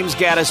by James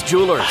Gaddis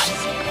Jewelers.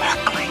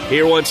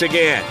 Here once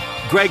again,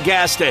 Greg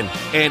Gaston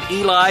and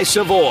Eli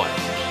Savoy.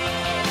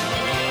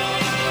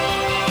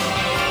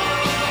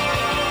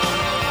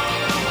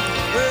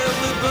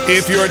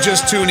 If you're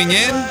just tuning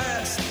in,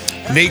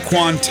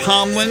 Naquan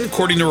Tomlin,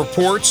 according to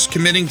reports,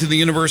 committing to the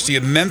University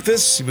of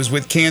Memphis. He was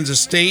with Kansas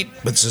State,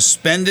 but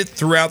suspended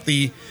throughout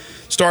the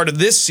start of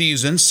this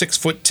season.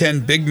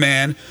 6'10" big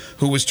man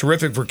who was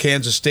terrific for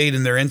Kansas State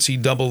in their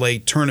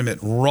NCAA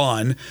tournament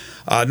run.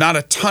 Not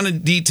a ton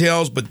of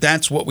details, but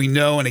that's what we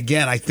know. And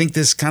again, I think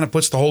this kind of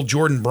puts the whole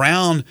Jordan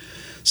Brown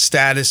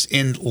status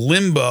in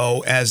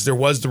limbo, as there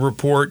was the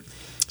report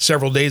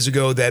several days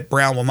ago that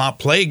Brown will not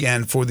play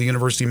again for the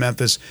University of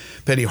Memphis.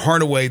 Penny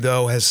Hardaway,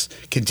 though, has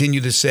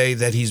continued to say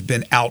that he's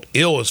been out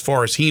ill as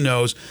far as he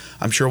knows.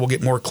 I'm sure we'll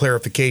get more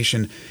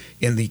clarification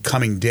in the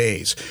coming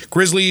days.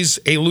 Grizzlies,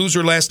 a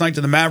loser last night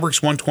to the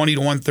Mavericks,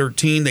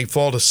 120-113. They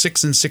fall to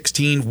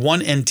 6-16,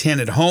 1-10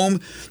 at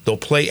home. They'll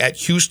play at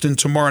Houston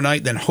tomorrow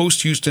night, then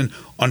host Houston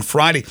on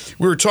Friday.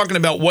 We were talking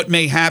about what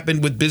may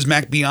happen with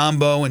Bismack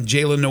Biyombo and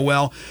Jalen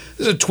Noel.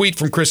 This is a tweet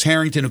from Chris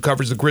Harrington, who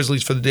covers the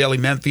Grizzlies for the Daily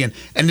Memphian,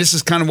 and this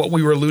is kind of what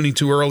we were alluding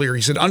to earlier.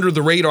 He said, under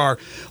the radar,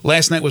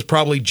 last night was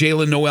probably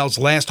Jalen Noel's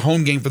last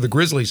home game for the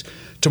Grizzlies.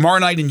 Tomorrow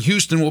night in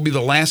Houston will be the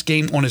last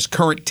game on his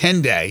current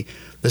 10-day.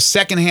 The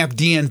second half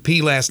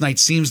DNP last night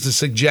seems to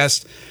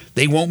suggest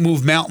they won't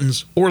move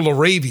mountains or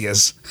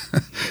Laravias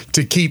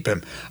to keep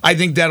him. I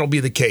think that'll be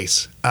the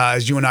case,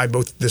 as you and I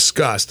both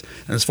discussed.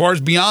 And as far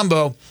as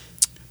Biyombo,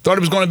 thought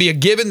it was going to be a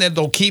given that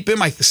they'll keep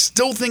him. I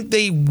still think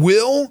they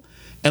will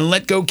and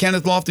let go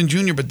Kenneth Lofton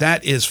Jr., but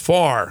that is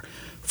far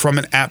from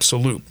an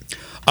absolute.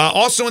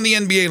 Also in the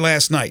NBA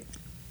last night,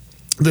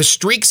 the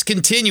streaks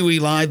continue,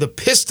 Eli. The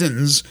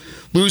Pistons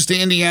lose to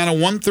Indiana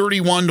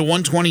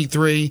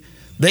 131-123.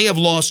 They have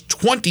lost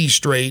 20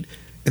 straight,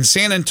 and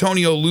San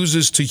Antonio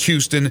loses to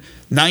Houston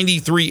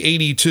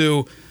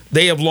 93-82.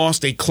 They have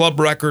lost a club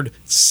record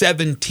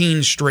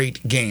 17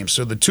 straight games.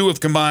 So the two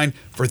have combined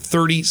for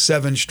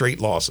 37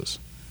 straight losses.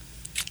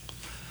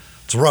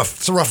 It's a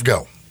rough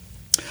go.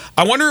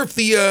 I wonder if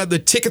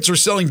the tickets are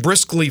selling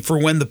briskly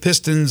for when the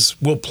Pistons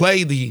will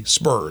play the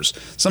Spurs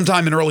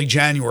sometime in early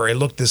January. I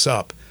looked this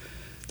up.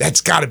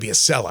 That's got to be a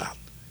sellout.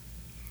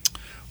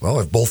 Well,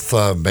 if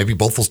maybe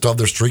both will still have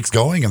their streaks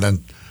going, and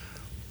then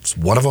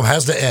one of them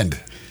has to end.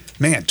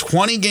 Man,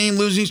 20-game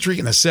losing streak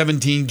and a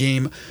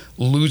 17-game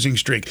losing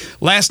streak.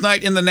 Last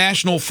night in the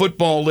National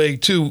Football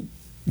League, 2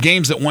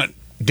 games that went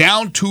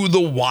down to the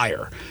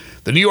wire.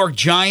 The New York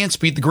Giants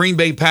beat the Green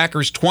Bay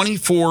Packers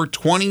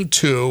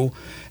 24-22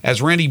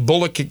 as Randy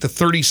Bullock kicked a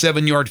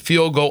 37-yard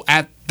field goal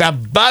at the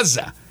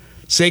buzzer.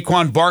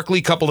 Saquon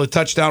Barkley, couple of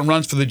touchdown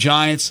runs for the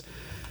Giants.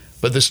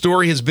 But the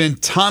story has been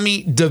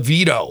Tommy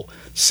DeVito,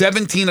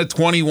 17 of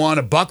 21,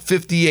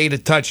 $158 a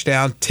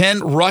touchdown, 10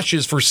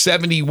 rushes for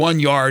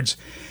 71 yards.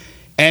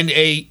 and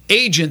a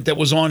agent that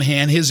was on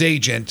hand, his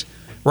agent,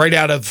 right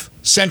out of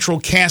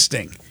Central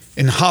Casting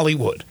in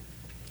Hollywood.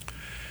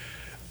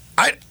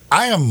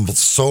 I am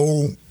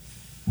so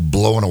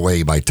blown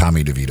away by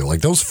Tommy DeVito.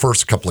 Like those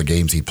first couple of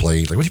games he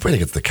played, like when he played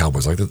against the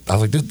Cowboys, like I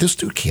was like, this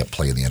dude can't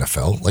play in the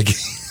NFL. Like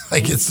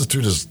it's this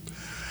dude is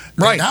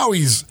right now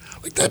he's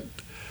like that.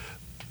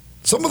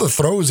 Some of the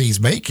throws he's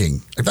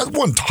making, like that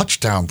one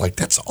touchdown, like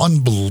that's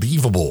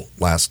unbelievable.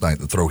 Last night,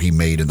 the throw he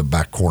made in the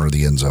back corner of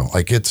the end zone,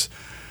 like it's.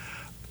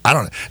 I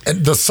don't know.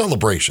 And the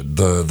celebration,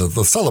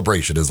 the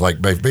celebration is like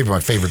maybe my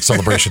favorite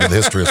celebration in the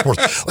history of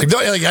sports. Like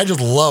I just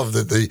love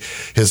that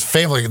his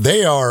family,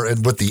 they are,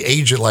 and with the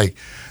agent, like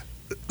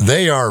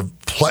they are,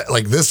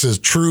 like this is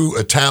true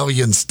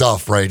Italian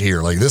stuff right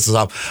here. Like this is,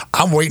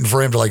 I'm waiting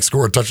for him to like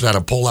score a touchdown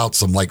and pull out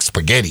some like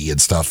spaghetti and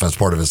stuff as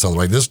part of his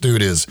celebration. This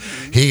dude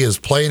he is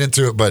playing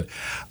into it, but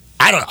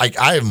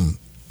I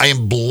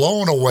am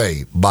blown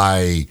away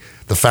by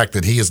the fact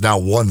that he has now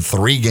won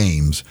 3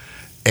 games.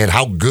 And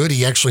how good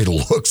he actually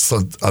looks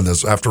on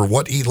this after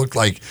what he looked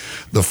like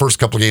the first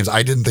couple of games.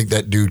 I didn't think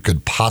that dude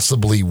could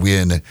possibly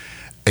win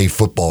a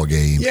football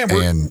game. Yeah,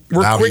 and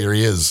now here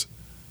he is.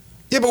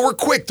 Yeah, but we're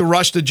quick to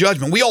rush to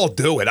judgment. We all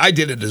do it. I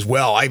did it as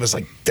well. I was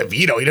like,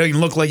 DeVito, he doesn't even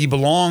look like he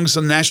belongs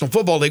in the National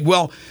Football League.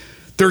 Well,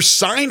 they're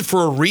signed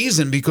for a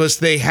reason because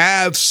they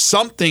have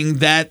something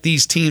that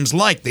these teams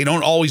like. They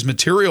don't always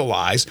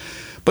materialize.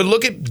 But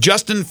look at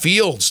Justin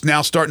Fields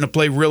now starting to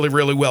play really,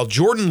 really well.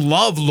 Jordan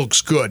Love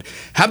looks good.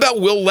 How about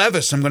Will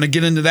Levis? I'm going to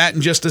get into that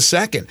in just a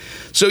second.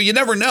 So you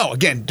never know.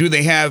 Again, do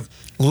they have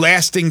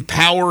lasting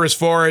power as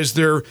far as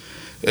their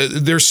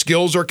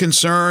skills are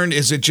concerned?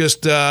 Is it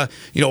just a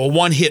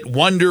one-hit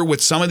wonder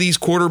with some of these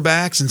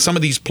quarterbacks and some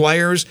of these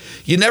players?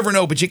 You never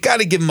know, but you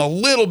got to give them a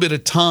little bit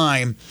of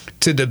time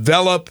to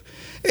develop.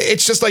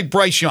 It's just like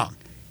Bryce Young.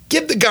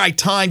 Give the guy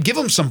time. Give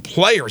him some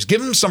players.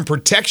 Give him some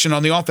protection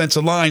on the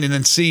offensive line and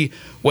then see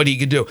what he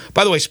can do.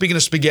 By the way, speaking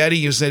of spaghetti,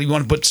 you said you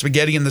want to put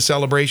spaghetti in the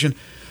celebration.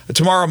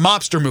 Tomorrow,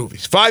 mobster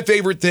movies. 5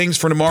 favorite things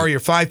for tomorrow, your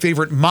 5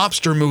 favorite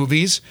mobster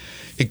movies.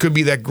 It could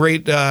be that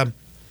great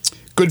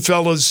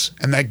Goodfellas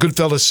and that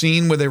Goodfellas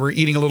scene where they were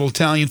eating a little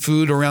Italian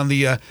food around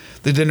the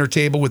dinner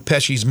table with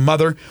Pesci's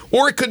mother.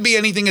 Or it could be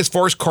anything as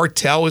far as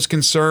Cartel is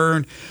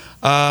concerned.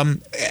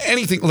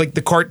 Anything like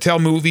the Cartel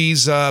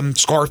movies,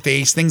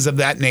 Scarface, things of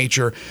that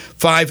nature.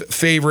 5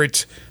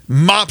 favorite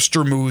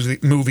mobster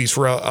movies,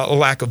 for a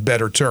lack of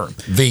better term.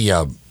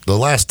 The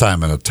last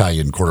time an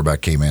Italian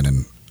quarterback came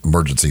in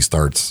emergency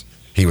starts,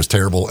 he was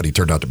terrible, and he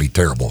turned out to be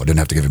terrible. I didn't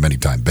have to give him any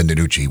time. Ben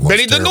DiNucci was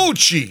terrible.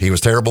 He was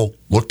terrible,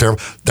 looked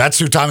terrible. That's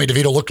who Tommy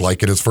DeVito looked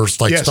like in his first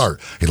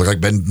start. He looked like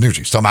Ben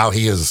DiNucci. Somehow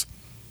he has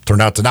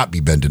turned out to not be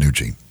Ben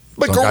DiNucci.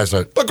 But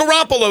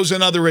Garoppolo's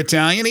another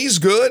Italian. He's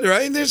good,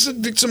 right? There's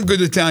some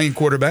good Italian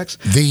quarterbacks.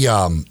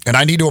 And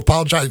I need to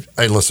apologize.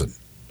 Hey, listen,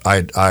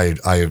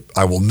 I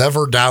will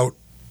never doubt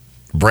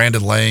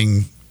Brandon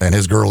Lang and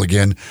his girl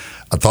again.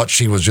 I thought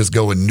she was just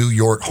going New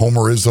York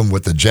homerism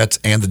with the Jets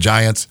and the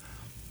Giants.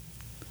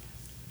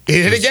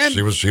 Hit it again.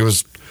 She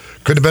was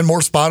could have been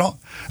more spot on.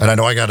 And I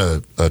know I got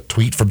a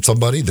tweet from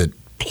somebody that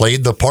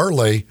played the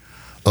parlay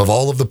of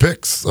all of the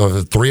picks,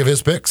 of 3 of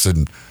his picks,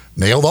 and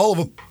nailed all of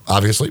them.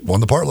 Obviously,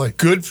 won the parlay.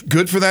 Good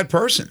for that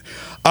person.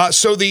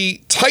 So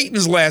the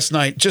Titans last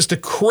night, just a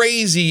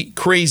crazy,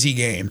 crazy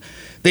game.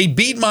 They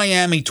beat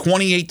Miami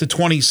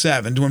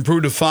 28-27 to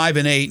improve to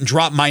 5-8 and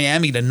drop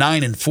Miami to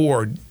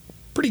 9-4.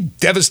 Pretty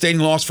devastating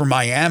loss for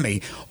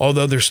Miami,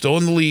 although they're still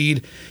in the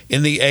lead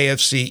in the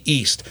AFC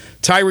East.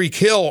 Tyreek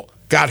Hill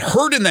got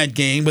hurt in that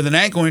game with an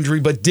ankle injury,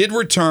 but did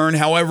return.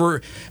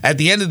 However, at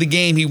the end of the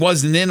game, he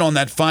wasn't in on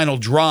that final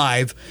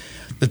drive.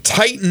 The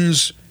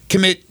Titans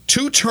commit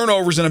 2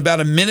 turnovers in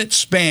about a minute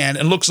span,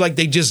 and looks like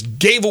they just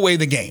gave away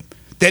the game,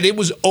 that it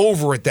was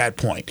over at that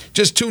point.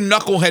 Just 2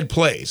 knucklehead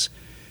plays.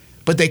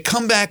 But they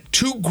come back,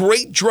 2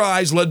 great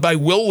drives led by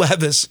Will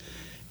Levis,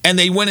 and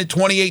they win at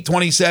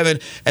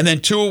 28-27, and then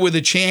Tua with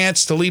a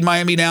chance to lead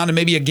Miami down to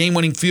maybe a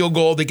game-winning field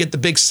goal. They get the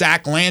big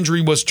sack.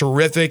 Landry was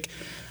terrific.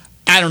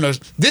 I don't know.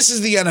 This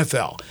is the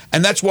NFL,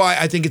 and that's why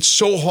I think it's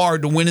so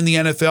hard to win in the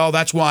NFL.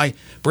 That's why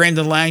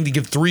Brandon Lang to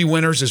give 3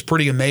 winners is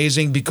pretty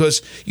amazing,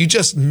 because you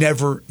just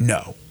never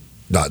know.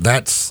 No,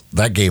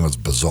 that game was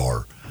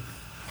bizarre.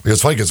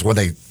 It's funny because when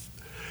they,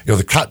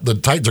 the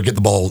Titans are getting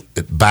the ball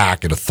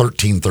back in a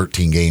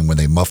 13-13 game when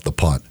they muff the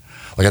punt.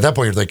 Like at that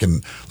point, you're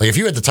thinking, like if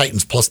you had the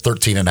Titans plus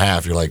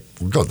 13.5, you're like,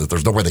 go.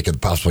 There's no way they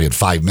could possibly in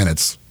 5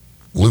 minutes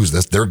lose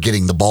this. They're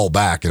getting the ball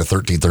back in a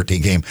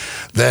 13-13 game.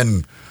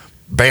 Then,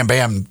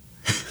 bam.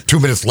 2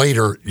 minutes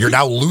later, you're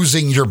now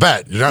losing your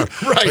bet. You're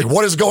not, right. Like,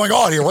 what is going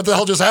on here? What the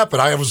hell just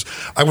happened? I was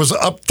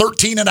up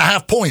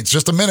 13.5 points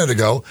just a minute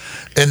ago,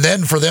 and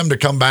then for them to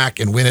come back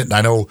and win it. And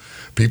I know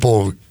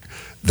people,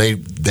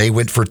 they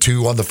went for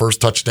 2 on the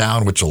first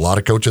touchdown, which a lot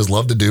of coaches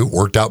love to do.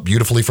 Worked out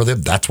beautifully for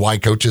them. That's why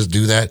coaches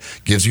do that.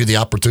 Gives you the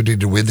opportunity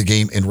to win the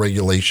game in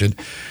regulation.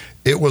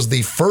 It was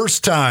the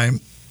first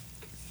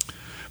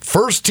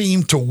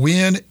team to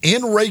win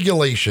in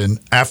regulation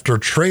after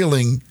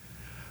trailing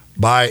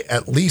by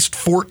at least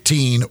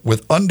 14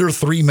 with under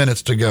 3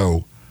 minutes to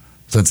go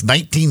since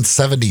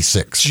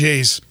 1976.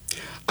 Jeez.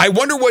 I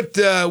wonder what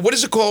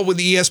is it called when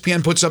the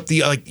ESPN puts up they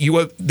have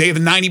a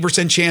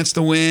 90% chance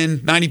to win,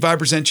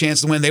 95%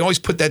 chance to win. They always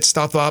put that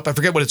stuff up. I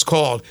forget what it's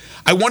called.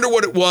 I wonder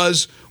what it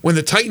was when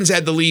the Titans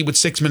had the lead with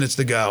 6 minutes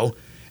to go.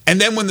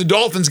 And then when the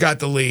Dolphins got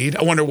the lead,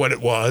 I wonder what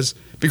it was,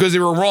 because they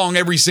were wrong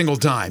every single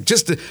time.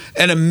 Just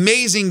an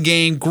amazing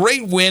game.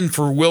 Great win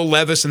for Will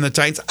Levis and the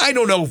Titans. I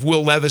don't know if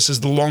Will Levis is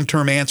the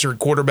long-term answer at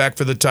quarterback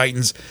for the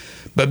Titans,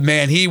 but,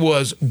 man, he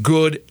was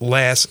good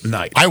last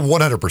night. I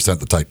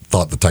 100%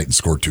 thought the Titans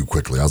scored too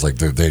quickly. I was like,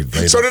 So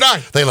did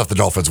I. They left the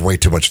Dolphins way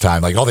too much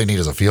time. Like, all they need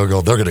is a field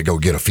goal. They're going to go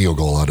get a field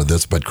goal out of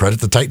this. But credit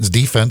the Titans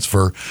defense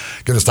for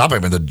going to stop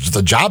him. And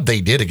the job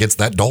they did against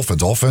that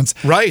Dolphins offense,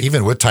 right?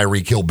 Even with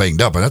Tyreek Hill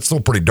banged up, and that's still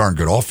pretty darn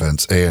good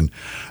offense. And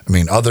I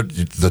mean,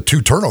 the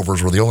 2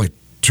 turnovers were the only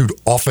 2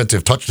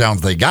 offensive touchdowns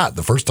they got.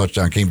 The first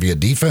touchdown came via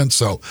defense,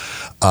 so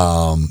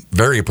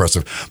very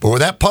impressive. But when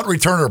that punt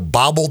returner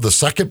bobbled the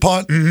second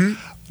punt,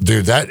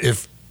 dude, that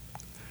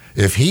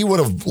if he would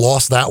have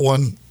lost that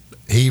one,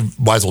 he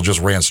might as well just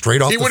ran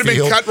straight off the field. He would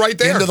have been cut right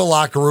there. Into the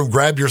locker room,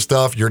 grab your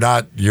stuff. You're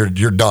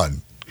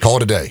done. Call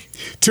it a day.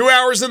 2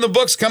 hours in the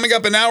books. Coming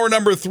up in hour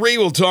number 3,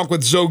 we'll talk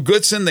with Zoe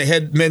Goodson, the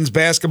head men's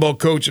basketball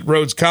coach at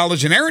Rhodes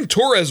College. And Aaron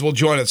Torres will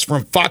join us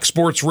from Fox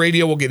Sports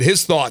Radio. We'll get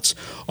his thoughts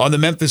on the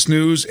Memphis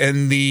news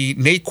and the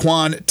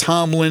Naquan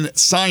Tomlin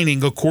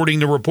signing,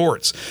 according to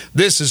reports.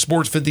 This is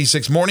Sports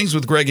 56 Mornings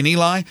with Greg and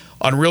Eli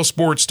on Real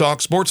Sports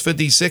Talk, Sports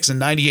 56 and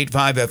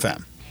 98.5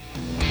 FM.